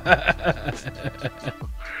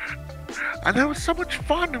 And that was so much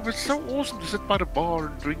fun. It was so awesome to sit by the bar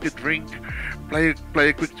and drink a drink, play a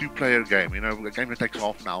quick 2-player game. You know, a game that takes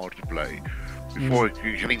half an hour to play before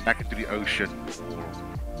you're heading back into the ocean or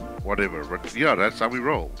whatever. But yeah, that's how we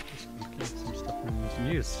roll. some stuff in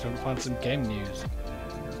news. Trying to find some game news.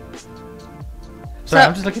 So- Sorry,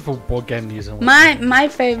 I'm just looking for board game news. And My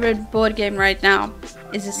favorite board game right now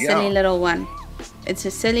is a silly Yeah. little one. It's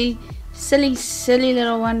a silly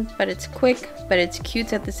little one, but it's quick, but it's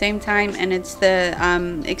cute at the same time, and it's the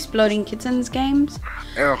Exploding Kittens games.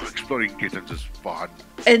 Oh, Exploding Kittens is fun.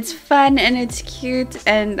 It's fun and it's cute,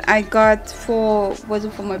 and I got was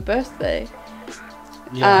it for my birthday?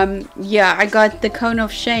 yeah. I got the Cone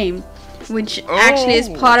of Shame, which actually is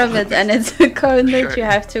part of it, and it's a cone that you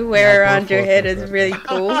have to wear Yeah, around your both head. of It's them. really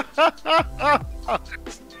cool.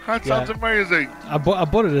 That sounds amazing. I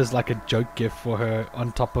bought it as like a joke gift for her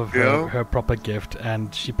on top of Yeah. her proper gift,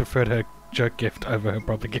 and she preferred her joke gift over her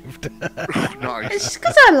proper gift. Nice. It's just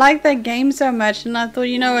because I like that game so much, and I thought,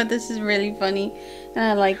 you know what, this is really funny, and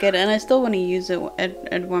I like it, and I still want to use it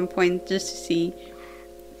at one point just to see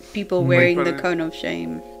people wearing the cone of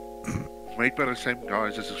shame. Made by the same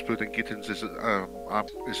guys as Exploding Kittens is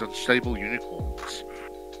Unstable Unicorns,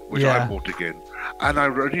 which I bought again. And I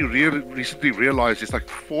already recently realized there's like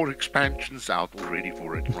 4 expansions out already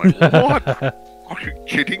for it. I'm like, what? Are you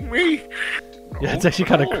kidding me? No, Yeah, it's actually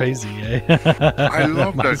kind of crazy, eh? I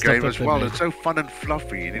love Amount of that stuff game that as they well. made. It's so fun and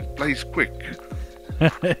fluffy, and it plays quick.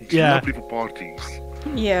 It's Yeah. lovely for parties.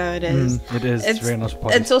 Yeah, it is. It is. It's very nice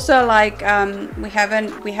party. It's also like we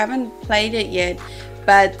haven't played it yet,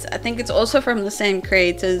 but I think it's also from the same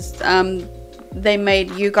creators. They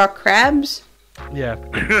made You Got Crabs. Yeah.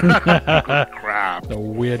 Crap. A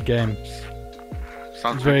weird game.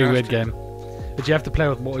 Sounds Very fantastic. weird game. But you have to play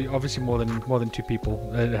with obviously more than 2 people.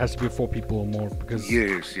 It has to be 4 people or more because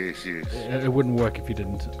Yes. it wouldn't work if you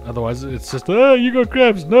didn't. Otherwise, it's just you got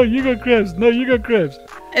crabs. No, you got crabs. No, you got crabs.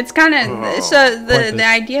 It's kind of so the Pointless.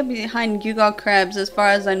 idea behind You Got Crabs, as far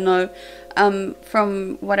as I know,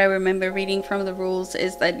 from what I remember reading from the rules,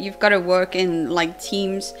 is that you've got to work in like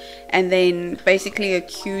teams and then basically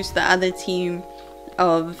accuse the other team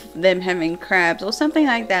of them having crabs or something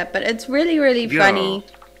like that. But it's really funny,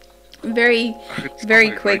 very It's very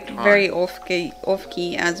not a quick, great time. very off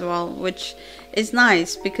key as well, which is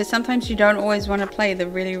nice because sometimes you don't always want to play the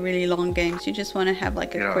really long games. You just want to have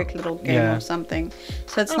like a quick little game Yeah. or something.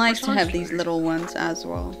 So it's Oh, nice to have precisely. these little ones as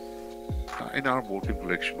well. In our board game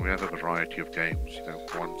collection, we have a variety of games.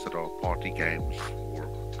 Ones that are party games for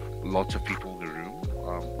lots of people in the room.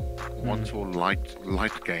 Ones who are light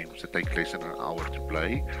games that take less than an hour to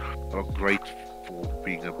play. Are great for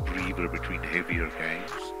being a breather between heavier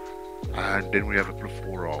games. And then we have a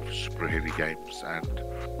plethora of super heavy games and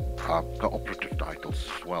cooperative titles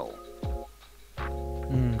as well.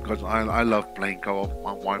 Because I love playing co-op.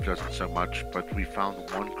 My wife doesn't so much, but we found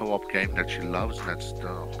one co-op game that she loves, and that's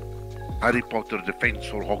the Harry Potter Defense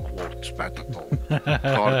for Hogwarts Battle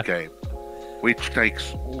card game, which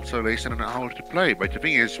takes also less than an hour to play. But the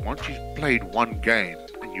thing is, once you've played one game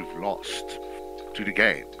and you've lost to the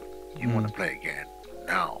game, you want to play again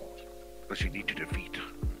now, because you need to defeat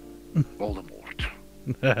Voldemort,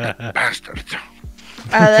 that bastard.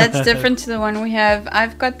 That's different to the one we have.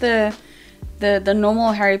 I've got the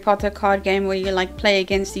normal Harry Potter card game where you like play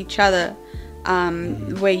against each other,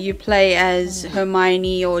 where you play as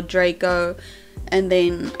Hermione or Draco, and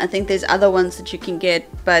then I think there's other ones that you can get,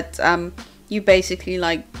 but you basically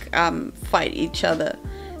like fight each other.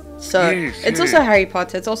 So it's also Harry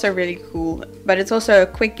Potter. It's also really cool, but it's also a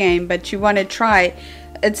quick game. But you want to try.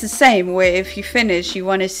 It's the same where if you finish, you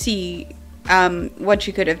want to see what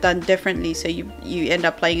you could have done differently, so you end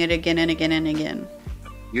up playing it again and again and again.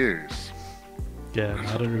 Yes. Yeah,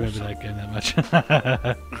 I don't remember that game that much.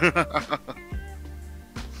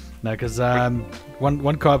 No, because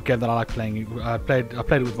one co-op game that I like playing, I played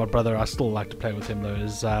it with my brother. I still like to play with him though.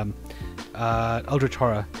 Is Eldritch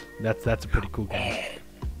Horror. That's a pretty cool game.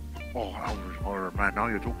 Oh, Horror, man! Now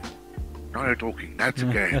you're talking. That's a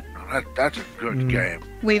game. That's a good game.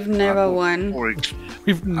 We've never bought won.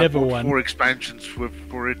 We've never I bought won. 4 expansions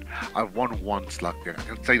for it. I've won once, like I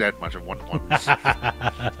can say that much. I've won once.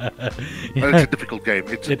 But it's a difficult game.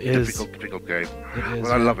 It's a It is. difficult game. It is.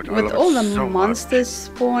 But I love it. I With love all it the so monsters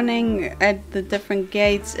spawning at the different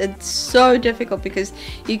gates, it's so difficult because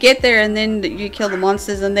you get there and then you kill the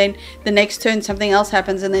monsters, and then the next turn something else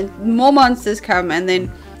happens, and then more monsters come, and then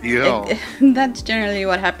much. Yeah. that's generally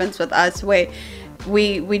what happens with us, where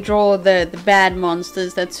we draw the bad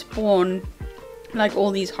monsters that spawn like all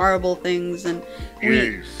these horrible things, and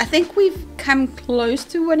Yes. I think we've come close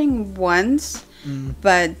to winning once,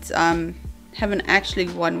 but haven't actually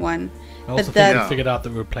won one. I also but think that- we figured out that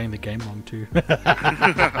we were playing the game wrong too.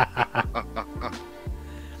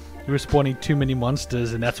 We were spawning too many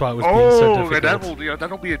monsters, and that's why it was being so Oh, difficult.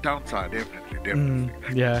 that'll be a downside, definitely.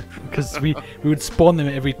 Yeah, because we would spawn them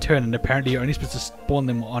every turn, and apparently you're only supposed to spawn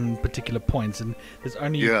them on particular points, and there's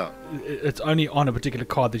only it's only on a particular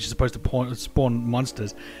card that you're supposed to spawn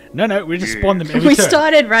monsters. No, we just spawn them every We turn.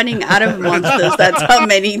 started running out of monsters. That's how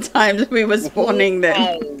many times we were spawning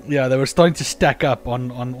them. Yeah, they were starting to stack up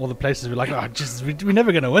on all the places. We're like, we're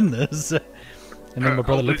never gonna win this. And then my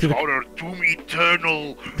brother looked at the Horror, Doom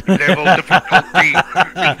Eternal level difficulty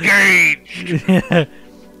engaged.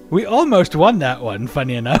 We almost won that one,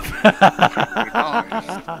 funny enough.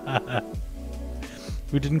 Nice.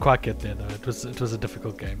 We didn't quite get there though. It was a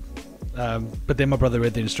difficult game. But then my brother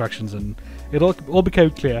read the instructions and it all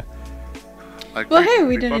became clear. Like, Well, hey, we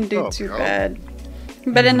we didn't fucked do up, too you know? bad.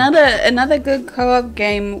 But another good co-op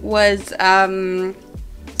game was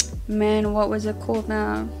man, what was it called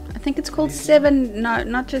now? I think it's called Seven. No,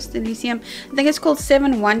 not just Elysium. I think it's called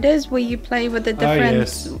Seven Wonders, where you play with the different.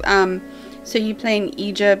 Yes. So you play in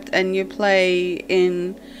Egypt and you play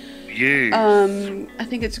in. Yes. I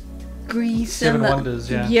think it's Greece. Seven Wonders.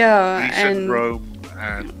 Yeah. Yeah, Greece and and Rome.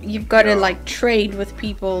 And you've got to like trade with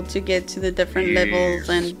people to get to the different levels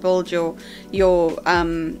and build your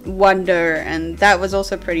wonder, and that was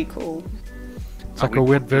also pretty cool. It's like a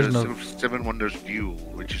weird version of Seven Wonders Duel,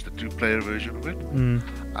 which is the two-player version of it, and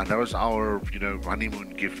that was our honeymoon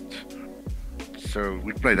gift. So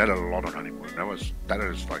we played that a lot on honeymoon. That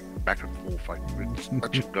is like back and forth, like it's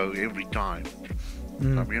touch and go every time. I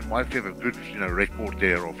mean, my wife have a good record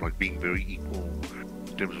there of like being very equal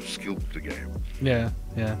in terms of skill to the game. Yeah.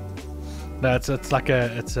 No, it's like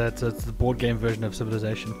it's the board game version of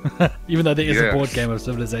Civilization. Even though there is a board game of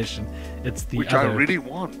Civilization, it's the which other... I really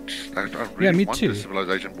want. I me really want too. the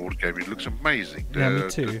Civilization board game. It looks amazing. Me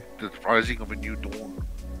too. The Rising of a New Dawn.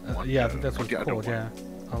 Yeah, I think that's what it's called. Yeah,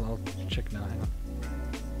 I'll check now. Hang on.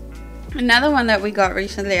 Another one that we got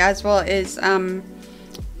recently as well is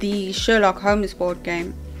the Sherlock Holmes board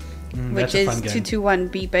game, which is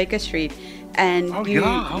 221B Baker Street. And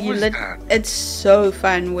it's so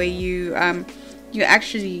fun where you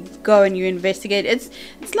actually go and you investigate. It's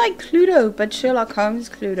like Cluedo, but Sherlock Holmes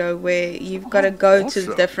Cluedo, where you've got to go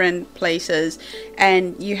to different places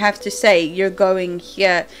and you have to say you're going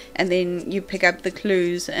here, and then you pick up the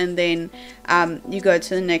clues, and then you go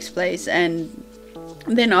to the next place, and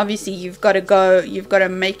then obviously you've got to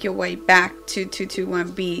make your way back to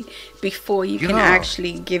 221B before you can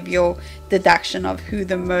actually give your deduction of who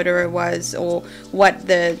the murderer was or what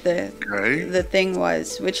the thing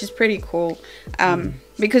was, which is pretty cool.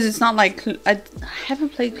 Because it's not like I haven't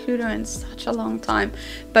played Cluedo in such a long time,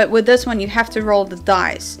 but with this one you have to roll the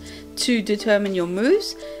dice to determine your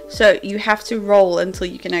moves, so you have to roll until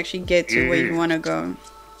you can actually get to where you want to go.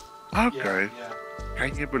 Okay.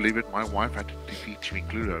 Can you believe it? My wife had to teach me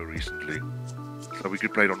Cluedo recently, so we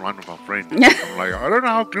could play it online with our friends. I'm like, I don't know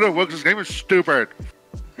how Cluedo works. This game is stupid.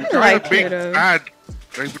 You're like big Cluedo. bad.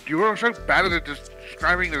 You were so bad at it, just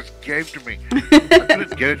describing this game to me. I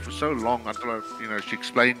couldn't get it for so long until she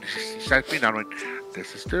explained. She sat me down and went,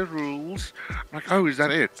 "This is the rules." I'm like, "Oh, is that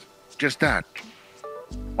it? Just that?"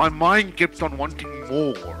 My mind kept on wanting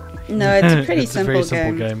more. No, it's a pretty it's a very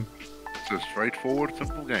simple game. game. It's a straighthtime,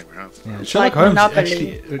 simple game. Yeah. like Sherlock Holmes Monopoly.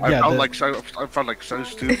 actually. I felt like so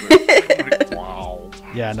stupid. Wow.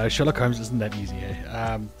 Yeah, no, Sherlock Holmes isn't that easy.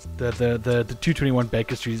 The 221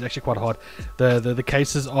 Baker Street is actually quite hard. The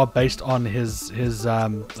cases are based on his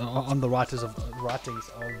on the writings of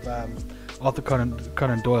Arthur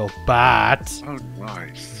Conan Doyle, but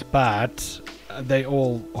nice. But they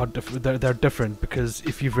all are they're different, because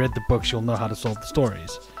if you've read the books, you'll know how to solve the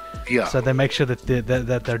stories. Yeah. So they make sure that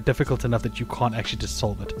they're difficult enough that you can't actually just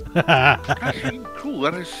solve it. That's really cool.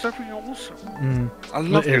 That is so freaking awesome. I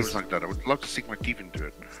love games like that. I would love to sink my teeth into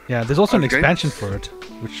it. Yeah, there's also an expansion for it,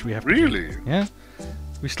 which we have. Really? Yeah.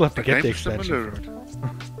 We still have to get the expansion for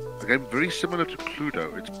it. A game very similar to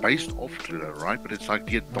Cluedo. It's based off Cluedo, right? But it's like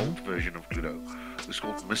the adult version of Cluedo. It's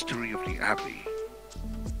called Mystery of the Abbey.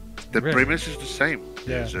 The premise is the same.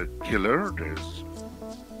 There's a killer. There's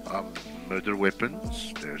murder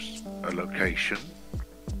weapons, there's a location,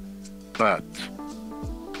 but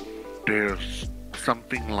there's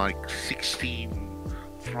something like 16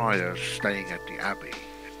 friars staying at the abbey,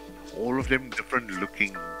 all of them different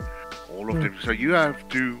looking, all of them, so you have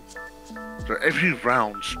to, so every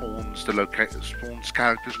round spawns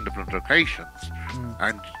characters in different locations,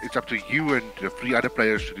 and it's up to you and the 3 other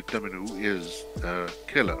players to determine who is the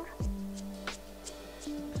killer.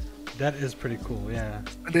 That is pretty cool, yeah.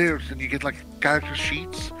 And you get like character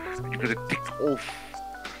sheets, and you've got to tick off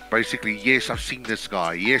basically, yes, I've seen this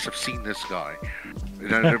guy, yes, I've seen this guy.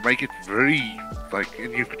 To make it very, like,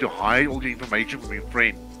 and you've got to hide all the information from your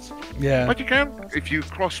friends. Yeah. But you can, if you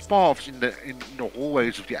cross paths in the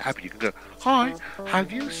hallways of the abbey, you can go, "Hi,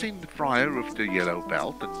 have you seen the friar with the yellow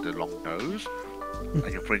belt and the long nose?"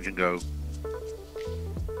 And your friend can go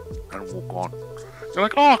and walk on. You're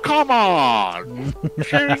like, "Oh, come on!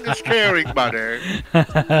 Sharing is caring, buddy."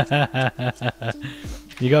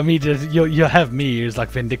 You got me. You have me. It's like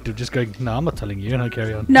vindictive, just going, "No, I'm not telling you," and I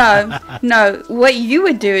carry on. No. What you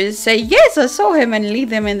would do is say, "Yes, I saw him," and lead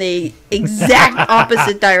them in the exact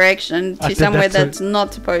opposite direction to somewhere that's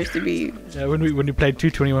not supposed to be. Yeah, when we played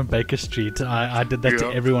 221 Baker Street, I did that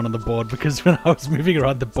to everyone on the board, because when I was moving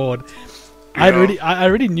around the board, I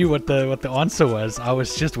already knew what the answer was. I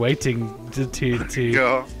was just waiting to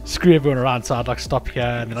Yeah. screw everyone around. So I'd like stop here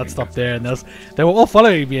and then I'd stop there, and they were all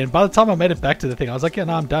following me. And by the time I made it back to the thing, I was like, yeah,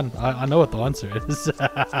 no, I'm done. I know what the answer is.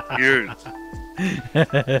 Yes.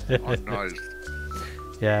 Oh, nice.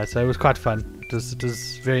 Yeah, so it was quite fun. It was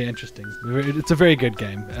very interesting. It's a very good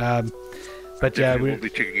game. But yeah, Definitely will be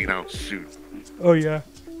checking it out soon. oh yeah.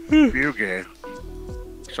 Boogie.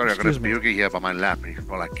 Sorry, I got a Excuse me. Boogie here by my lap. He's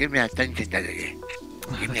more like, give me attention, Daddy.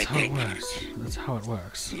 Give me That's how it attention. works. That's how it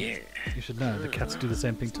works. Yeah. You should know the cats do the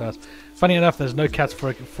same thing to us. Funny enough, there's no cats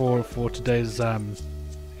for today's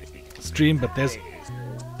stream, but there's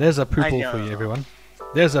a poople for you, everyone.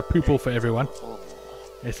 There's a poople for everyone.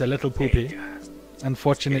 It's a little poopy.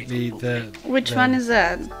 Unfortunately, Which one is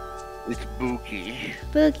that? It's Boogie.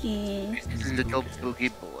 Boogie. It's a little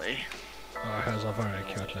Boogie boy. Oh, he's a very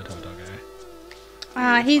cute little doggy.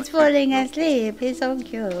 Ah, he's falling asleep. He's so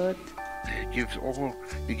cute.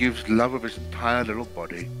 He gives love of his entire little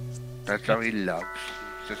body. That's how he loves.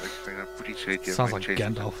 Just like saying, put his head here. Sounds my like chest.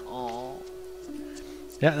 Gandalf. Aw.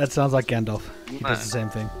 Yeah, that sounds like Gandalf. He does the same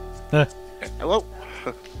thing. Hello.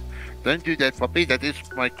 Don't do that, puppy. That is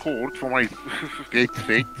my cord for my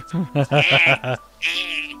headset.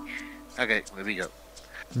 Okay, there we go.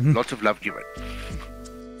 Lots of love given.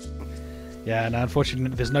 Yeah, and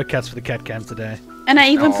unfortunately, there's no cats for the cat cam today. And I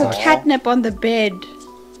even put Aw. catnip on the bed.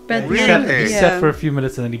 But Really? He yeah. sat for a few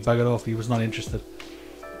minutes and then he buggered off. He was not interested.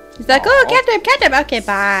 He's like, oh, catnip, catnip. Okay,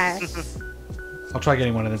 bye. I'll try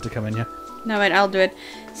getting one of them to come in here. No, wait, I'll do it.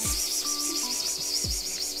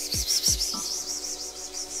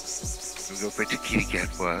 We'll go fetch a kitty cat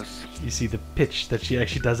for us. You see the pitch that she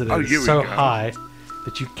actually does it Oh, at here is we so go. high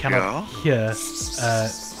that you cannot hear.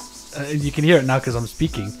 You can hear it now because I'm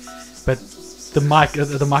speaking, but the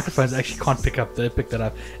microphones actually can't pick that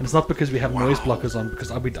up, and it's not because we have noise blockers on, because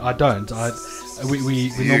I don't. We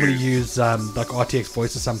normally use like RTX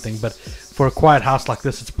voice or something, but for a quiet house like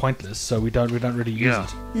this, it's pointless. So we don't really use Yeah.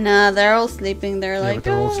 it. Nah, they're all sleeping. They're Yeah, like, but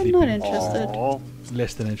they're all oh, I'm sleeping. not interested. Oh,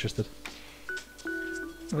 Less than interested.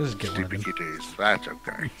 Let's just get one of stupid them. kitties. That's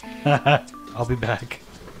okay. I'll be back.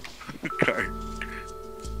 Okay.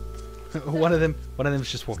 One of them's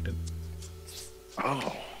just walked in.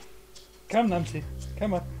 Oh. Come, Numpty.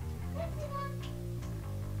 Come on.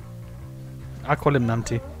 I call him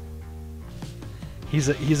Numpty. He's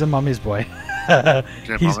a mummy's boy. He's a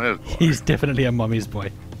mummy's boy. He's definitely a mummy's boy.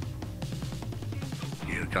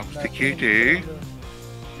 Here comes the kitty.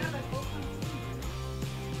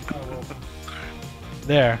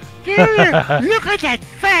 There. Look at that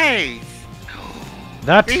face.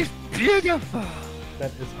 That It's beautiful.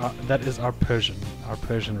 that is our Persian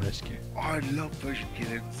rescue. I love Persian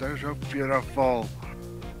kittens. They're so beautiful.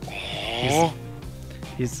 Oh,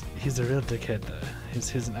 He's a real dickhead though.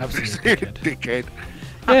 He's an absolute he's a dickhead. dickhead.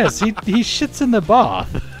 Yes, he shits in the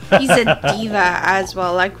bath. He's a diva as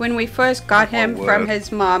well. Like when we first got him Oh, from word.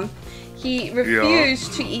 his mom, he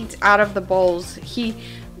refused to eat out of the bowls.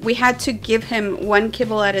 We had to give him one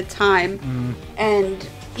kibble at a time, and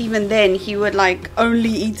even then he would like only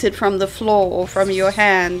eat it from the floor or from your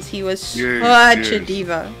hands. He was Yes, such a yes.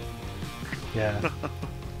 diva. Yeah.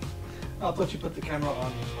 I thought you put the camera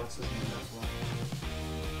on. What's his name?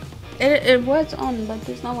 It was on, but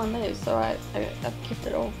there's no one there, so I kept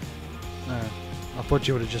it off. No, I thought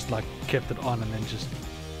you would have just like kept it on and then just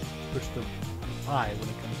pushed the eye when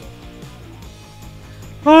it comes off.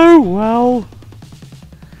 Oh well.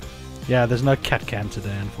 Yeah, there's no cat cam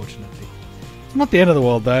today, unfortunately. It's not the end of the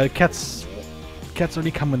world though. Cats only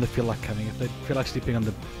come when they feel like coming. If they feel like sleeping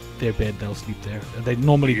on their bed, they'll sleep there. They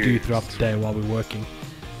normally do Yes. throughout the day while we're working.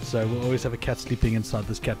 So we'll always have a cat sleeping inside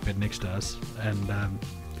this cat bed next to us, and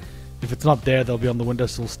if it's not there, they'll be on the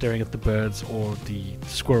windowsill staring at the birds or the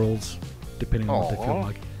squirrels, depending on what they feel Aw.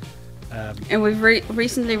 like. And we've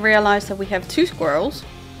recently realized that we have two squirrels.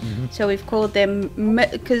 So we've called them,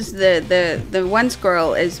 because the one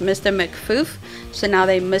squirrel is Mr. McFoof, so now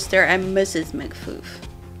they're Mr. and Mrs. McFoof.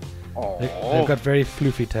 They've got very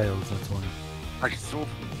floofy tails, that's why. I saw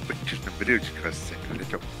pictures and videos because it's a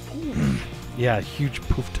little. Yeah, huge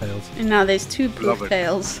poof tails. And now there's two Love poof it.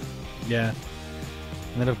 tails. Yeah.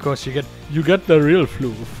 And then of course you get the real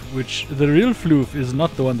floof, which the real floof is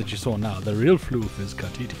not the one that you saw now. The real floof is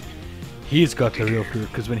Katiti. He's got the real floof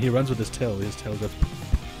because when he runs with his tail goes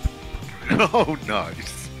Oh,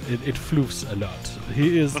 nice. it floofs a lot.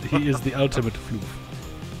 He is the ultimate floof.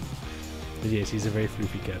 But yes, he's a very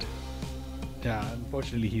floofy cat. Yeah,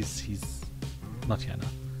 unfortunately he's not here now.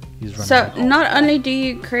 He's running. So around. not only do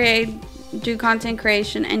you do content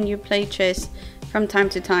creation and you play chess from time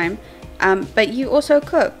to time, but you also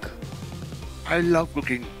cook. I love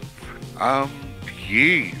cooking. Um,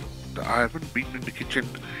 yeah, I haven't been in the kitchen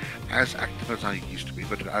as active as I used to be,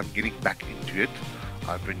 but I'm getting back into it.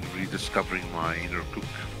 I've been rediscovering my inner cook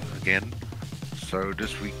again. So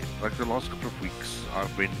this week, like the last couple of weeks,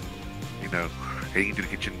 I've been, heading into the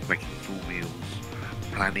kitchen, making full meals,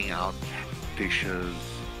 planning out dishes,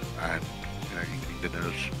 and eating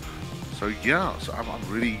dinners. So yeah, so I'm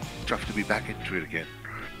really chuffed to be back into it again.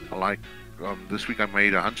 Like this week, I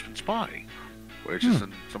made a huntsman's pie, which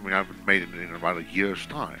isn't something I haven't made in about a year's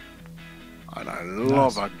time. And I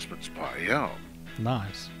love huntsman's pie, yeah.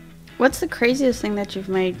 Nice. What's the craziest thing that you've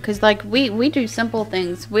made? Because like we do simple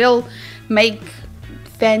things. We'll make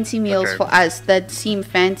fancy meals Okay. for us that seem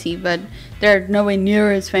fancy, but they're nowhere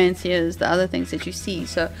near as fancy as the other things that you see.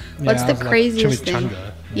 So what's Yeah, the I was like craziest thing?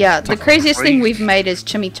 chimichanga. Yeah, the Tacos. craziest thing we've made is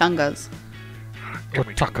chimichangas. Or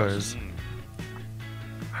tacos.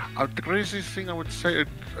 The craziest thing I would say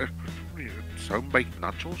it's home-baked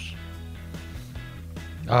nachos.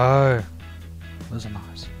 Oh, those are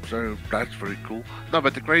nice. So that's very cool. No,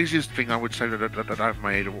 but the craziest thing I would say that I've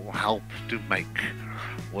made or helped to make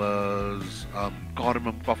was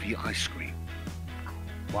cardamom coffee ice cream.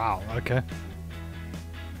 Wow. Okay.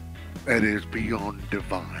 It is beyond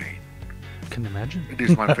divine. Can you imagine? It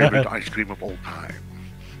is my favorite ice cream of all time.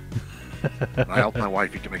 And I helped my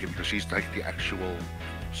wife to make it because she's like the actual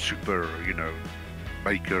super,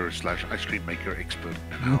 maker slash ice cream maker expert in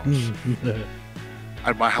the house.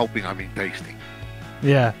 And by helping, I mean tasting.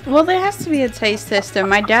 Yeah. Well, there has to be a taste tester.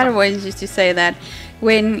 My dad always used to say that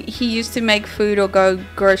when he used to make food or go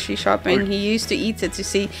grocery shopping, he used to eat it to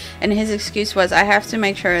see, and his excuse was, I have to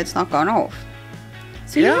make sure it's not gone off.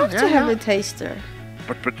 So you Yeah, have to yeah, have yeah. a taster.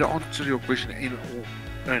 But to answer your question in all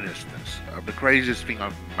earnestness, the craziest thing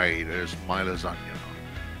I've made is my lasagna.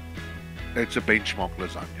 It's a benchmark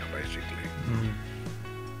lasagna, basically. Mm.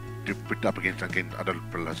 To put up against other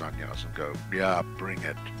lasagnas and go, yeah, bring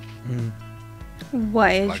it. Mm.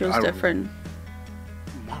 Why is Like, yours I- different?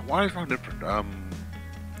 Why is mine different?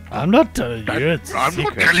 I'm not telling you. It's a I'm not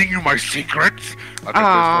secret. telling you my secrets.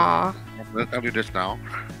 Ah, I'll tell you this now.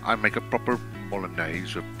 I make a proper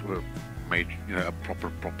bolognese, made a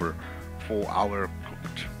proper 4-hour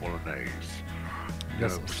cooked bolognese.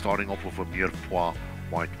 Yes. Starting off with a Mirepoix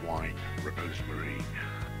white wine, rosemary,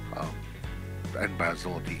 and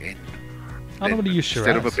basil at the end. I don't want to use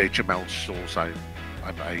Instead of a Shiraz. bechamel sauce, I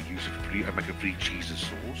use I make a free cheese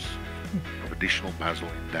sauce of additional basil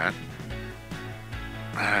in that,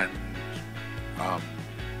 and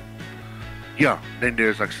then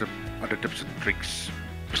there's like some other tips and tricks,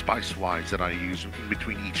 spice-wise, that I use in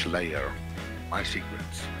between each layer. My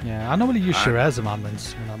secrets. Yeah, I normally use And- Shiraz in my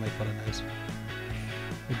mince when I make bolognese.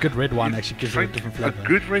 A good red wine actually gives it a Frank, different A flavor.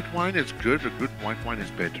 good red wine is good. A good white wine is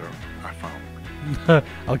better. I found.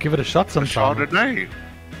 I'll give it a shot A sometime. Chardonnay.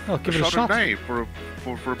 I'll give it a shot. Chardonnay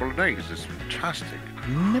for a bolognese is fantastic.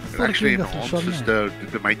 Never It thought of actually doing that for enhances Chardonnay.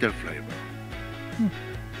 the tomato flavor.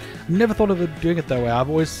 Never thought of it doing it that way. I've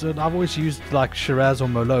always used like Shiraz or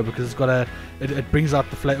Merlot because it's got it brings out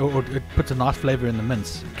the flavor, or it puts a nice flavor in the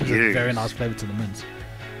mince. It gives a very Yes. nice flavor to the mince.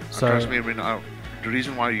 So, trust me, So the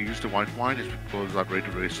reason why I use the white wine is because I read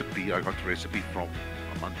a recipe. I got the recipe from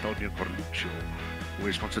Antonio Corluccio, who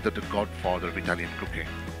is considered the godfather of Italian cooking.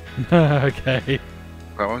 okay.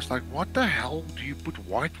 So I was like, what the hell do you put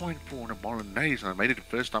white wine for in a bolognese? And I made it the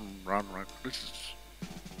first time around. Like, this is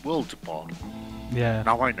worlds apart. Yeah.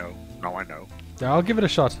 Now I know. Yeah, I'll give it a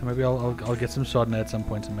shot. Maybe I'll get some Chardonnay at some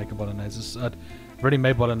point and make a bolognese. I've already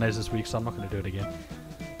made bolognese this week, so I'm not going to do it again.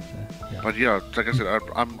 So, yeah. But yeah, like I said,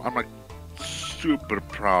 I'm like super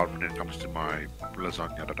proud when it comes to my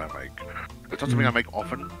lasagna that I make. It's not something I make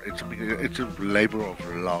often. It's a labor of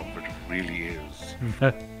love. It really is,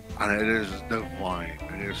 and it is divine.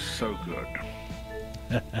 It is so good.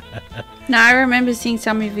 now I remember seeing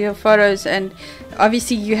some of your photos, and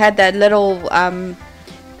obviously you had that little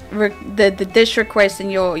the dish request in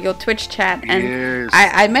your Twitch chat, and Yes.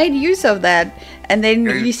 I made use of that. And then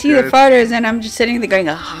Yes, you see the yes. photos, and I'm just sitting there going,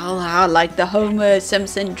 how like the Homer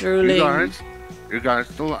Simpson drooling. You guys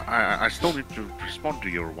still, I still need to respond to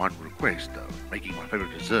your one request though, making my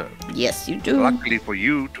favorite dessert. Yes, you do. Luckily for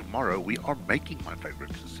you, tomorrow we are making my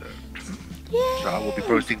favorite dessert. So I will be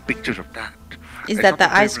posting pictures of that. Is It's that not the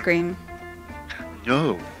my ice favorite- cream?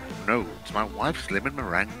 No, it's my wife's lemon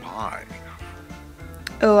meringue pie.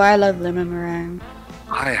 Oh, I love lemon meringue.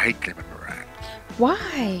 I hate lemon meringue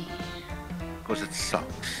Why? because it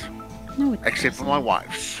sucks. No, it Except for my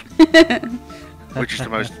wife's, which is the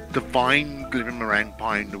most divine lemon meringue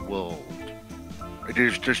pie in the world. It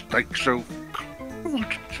is just like so good,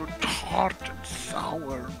 so tart and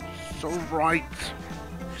sour, so right,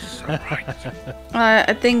 so right.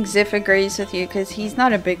 I think Ziff agrees with you because he's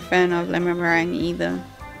not a big fan of lemon meringue either.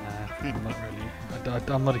 I'm not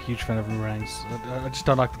really. I'm not a huge fan of meringues. I just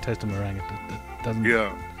don't like the taste of meringue. It doesn't.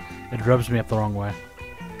 Yeah. It rubs me up the wrong way.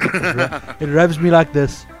 It rubs me like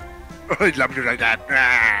this. Oh, it loves you like that.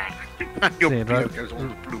 Your See, it blood goes all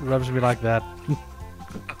the blue. rubs me like that.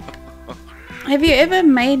 Have you ever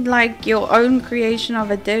made like your own creation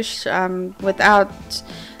of a dish without,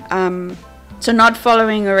 so not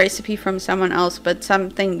following a recipe from someone else, but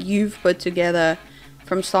something you've put together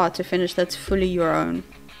from start to finish that's fully your own?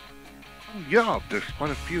 Yeah, there's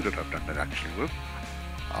quite a few that I've done that actually with.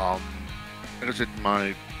 Like I said,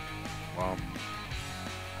 my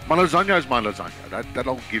lasagna is my lasagna. That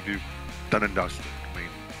I'll give you done and dusted. I mean,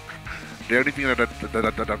 the only thing that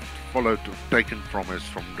I've followed, taken from is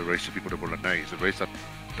from the recipe for the bolognese. The rest I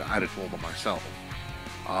added all by myself.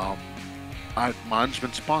 My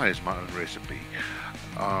huntsman's pie is my own recipe.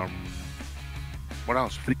 What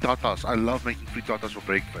else? Frittatas. I love making frittatas for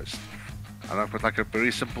breakfast. And I've got like a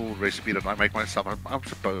very simple recipe that I make myself.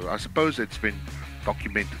 I suppose it's been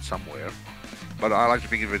documented somewhere, but I like to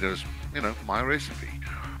think of it as, my recipe.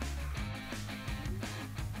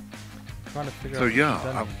 Trying to figure So out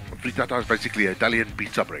yeah, frittata is basically Italian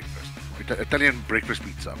pizza breakfast. Italian breakfast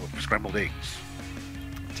pizza with scrambled eggs.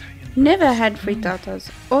 Never had frittatas.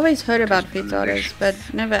 Always heard about frittatas, delicious. but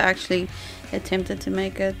never actually attempted to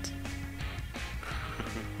make it.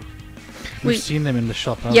 We've seen them in the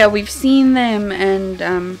shop. Yeah, we've seen them,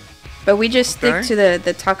 and but we just stick to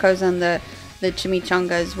the tacos and the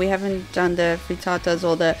chimichangas. We haven't done the frittatas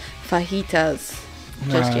or the fajitas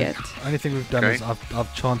just yet. Only thing we've done is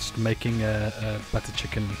I've chanced making a butter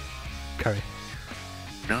chicken curry.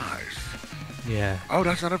 Nice. Yeah. Oh,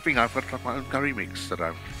 that's another thing. I've got like my own curry mix that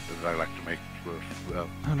I like to make with Oh,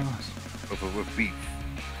 nice. with beef.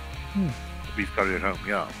 Hmm. Beef curry at home.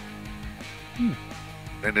 Yeah. Hmm.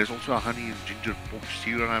 And there's also a honey and ginger pork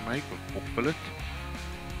stew that I make with pork fillet.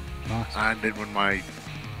 Nice. And then when my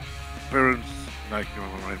parents,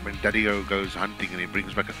 when Daddy-O goes hunting and he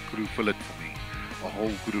brings back a kudu fillet for me, a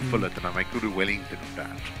whole kudu fillet, and I make kudu Wellington with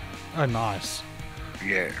that. Oh, nice.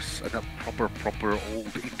 Yes, and a proper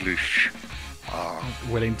old English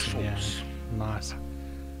Wellington. sauce. Yeah. Nice.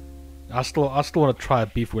 I still want to try a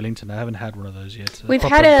beef Wellington. I haven't had one of those yet. We've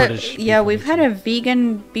proper had British beef we've had Wellington. a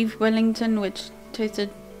vegan beef Wellington which tasted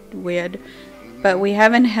weird, but we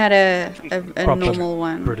haven't had a Proper normal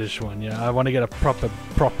one. British one. Yeah, I want to get a proper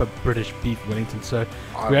British beef Wellington. So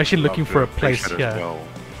I we're actually would looking love for a to place taste it here. as well.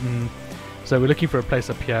 So we're looking for a place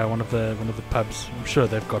up here, one of the pubs. I'm sure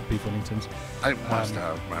they've got beef Wellingtons. I must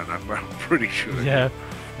have, man. I'm pretty sure. Yeah,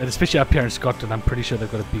 and especially up here in Scotland, I'm pretty sure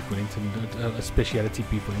they've got a beef Wellington, a speciality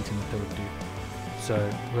beef Wellington that they would do. So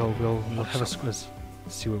we'll have a squiz,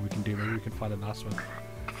 see what we can do. Maybe we can find a nice one.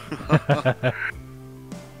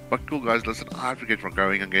 But cool, guys. Listen, I have to get from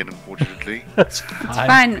going again, unfortunately. That's It's fine.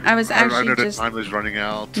 fine. I was I know actually the just time is running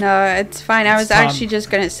out. no, it's fine. I It's was time. actually just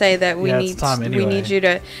gonna say that we Yeah, it's time we anyway. need you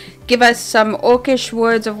to give us some orcish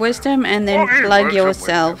words of wisdom and then Orcish plug words of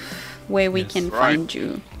yourself where we Yes. can Right. find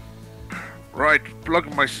you. Right,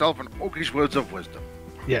 plug myself in Orcish words of wisdom.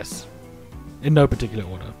 Yes, in no particular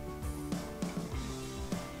order.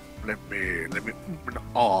 Let me open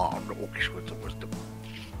on the Orcish words of wisdom.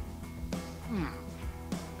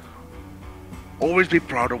 Always be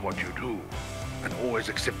proud of what you do, and always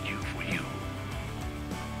accept you for you.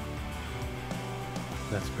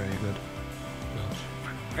 That's very good. Gosh.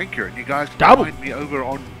 Thank you, and you guys can Double. find me over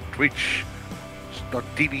on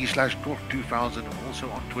twitch.tv/Gork2000 and also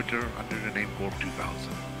on Twitter under the name Gork2000.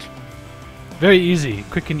 Very easy,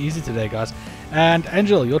 quick and easy today, guys. And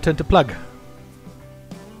Angel, your turn to plug.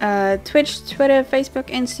 Twitch, Twitter, Facebook,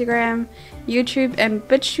 Instagram, YouTube, and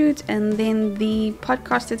BitChute, and then the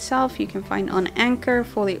podcast itself you can find on Anchor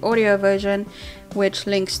for the audio version, which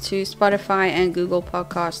links to Spotify and Google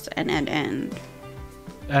Podcasts and.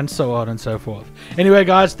 And so on and so forth. Anyway,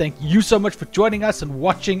 guys, thank you so much for joining us and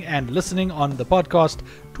watching and listening on the podcast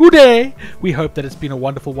today. We hope that it's been a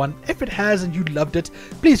wonderful one. If it has and you loved it,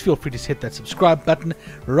 please feel free to hit that subscribe button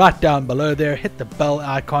right down below there. Hit the bell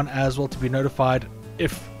icon as well to be notified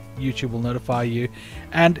if YouTube will notify you.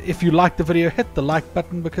 And if you like the video, hit the like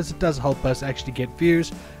button because it does help us actually get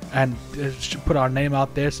views and put our name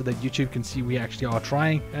out there so that YouTube can see we actually are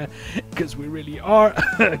trying, because we really are.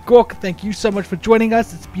 Gork, thank you so much for joining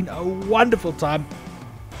us. It's been a wonderful time.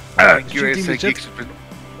 Thank you, Shooting SA the Geeks. shit. It's been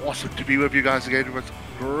awesome to be with you guys again. It was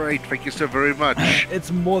great. Thank you so very much.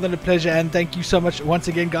 It's more than a pleasure, and thank you so much once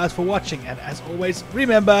again, guys, for watching. And as always,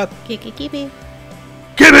 remember, Kiki.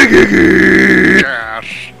 Yes.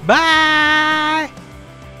 bye!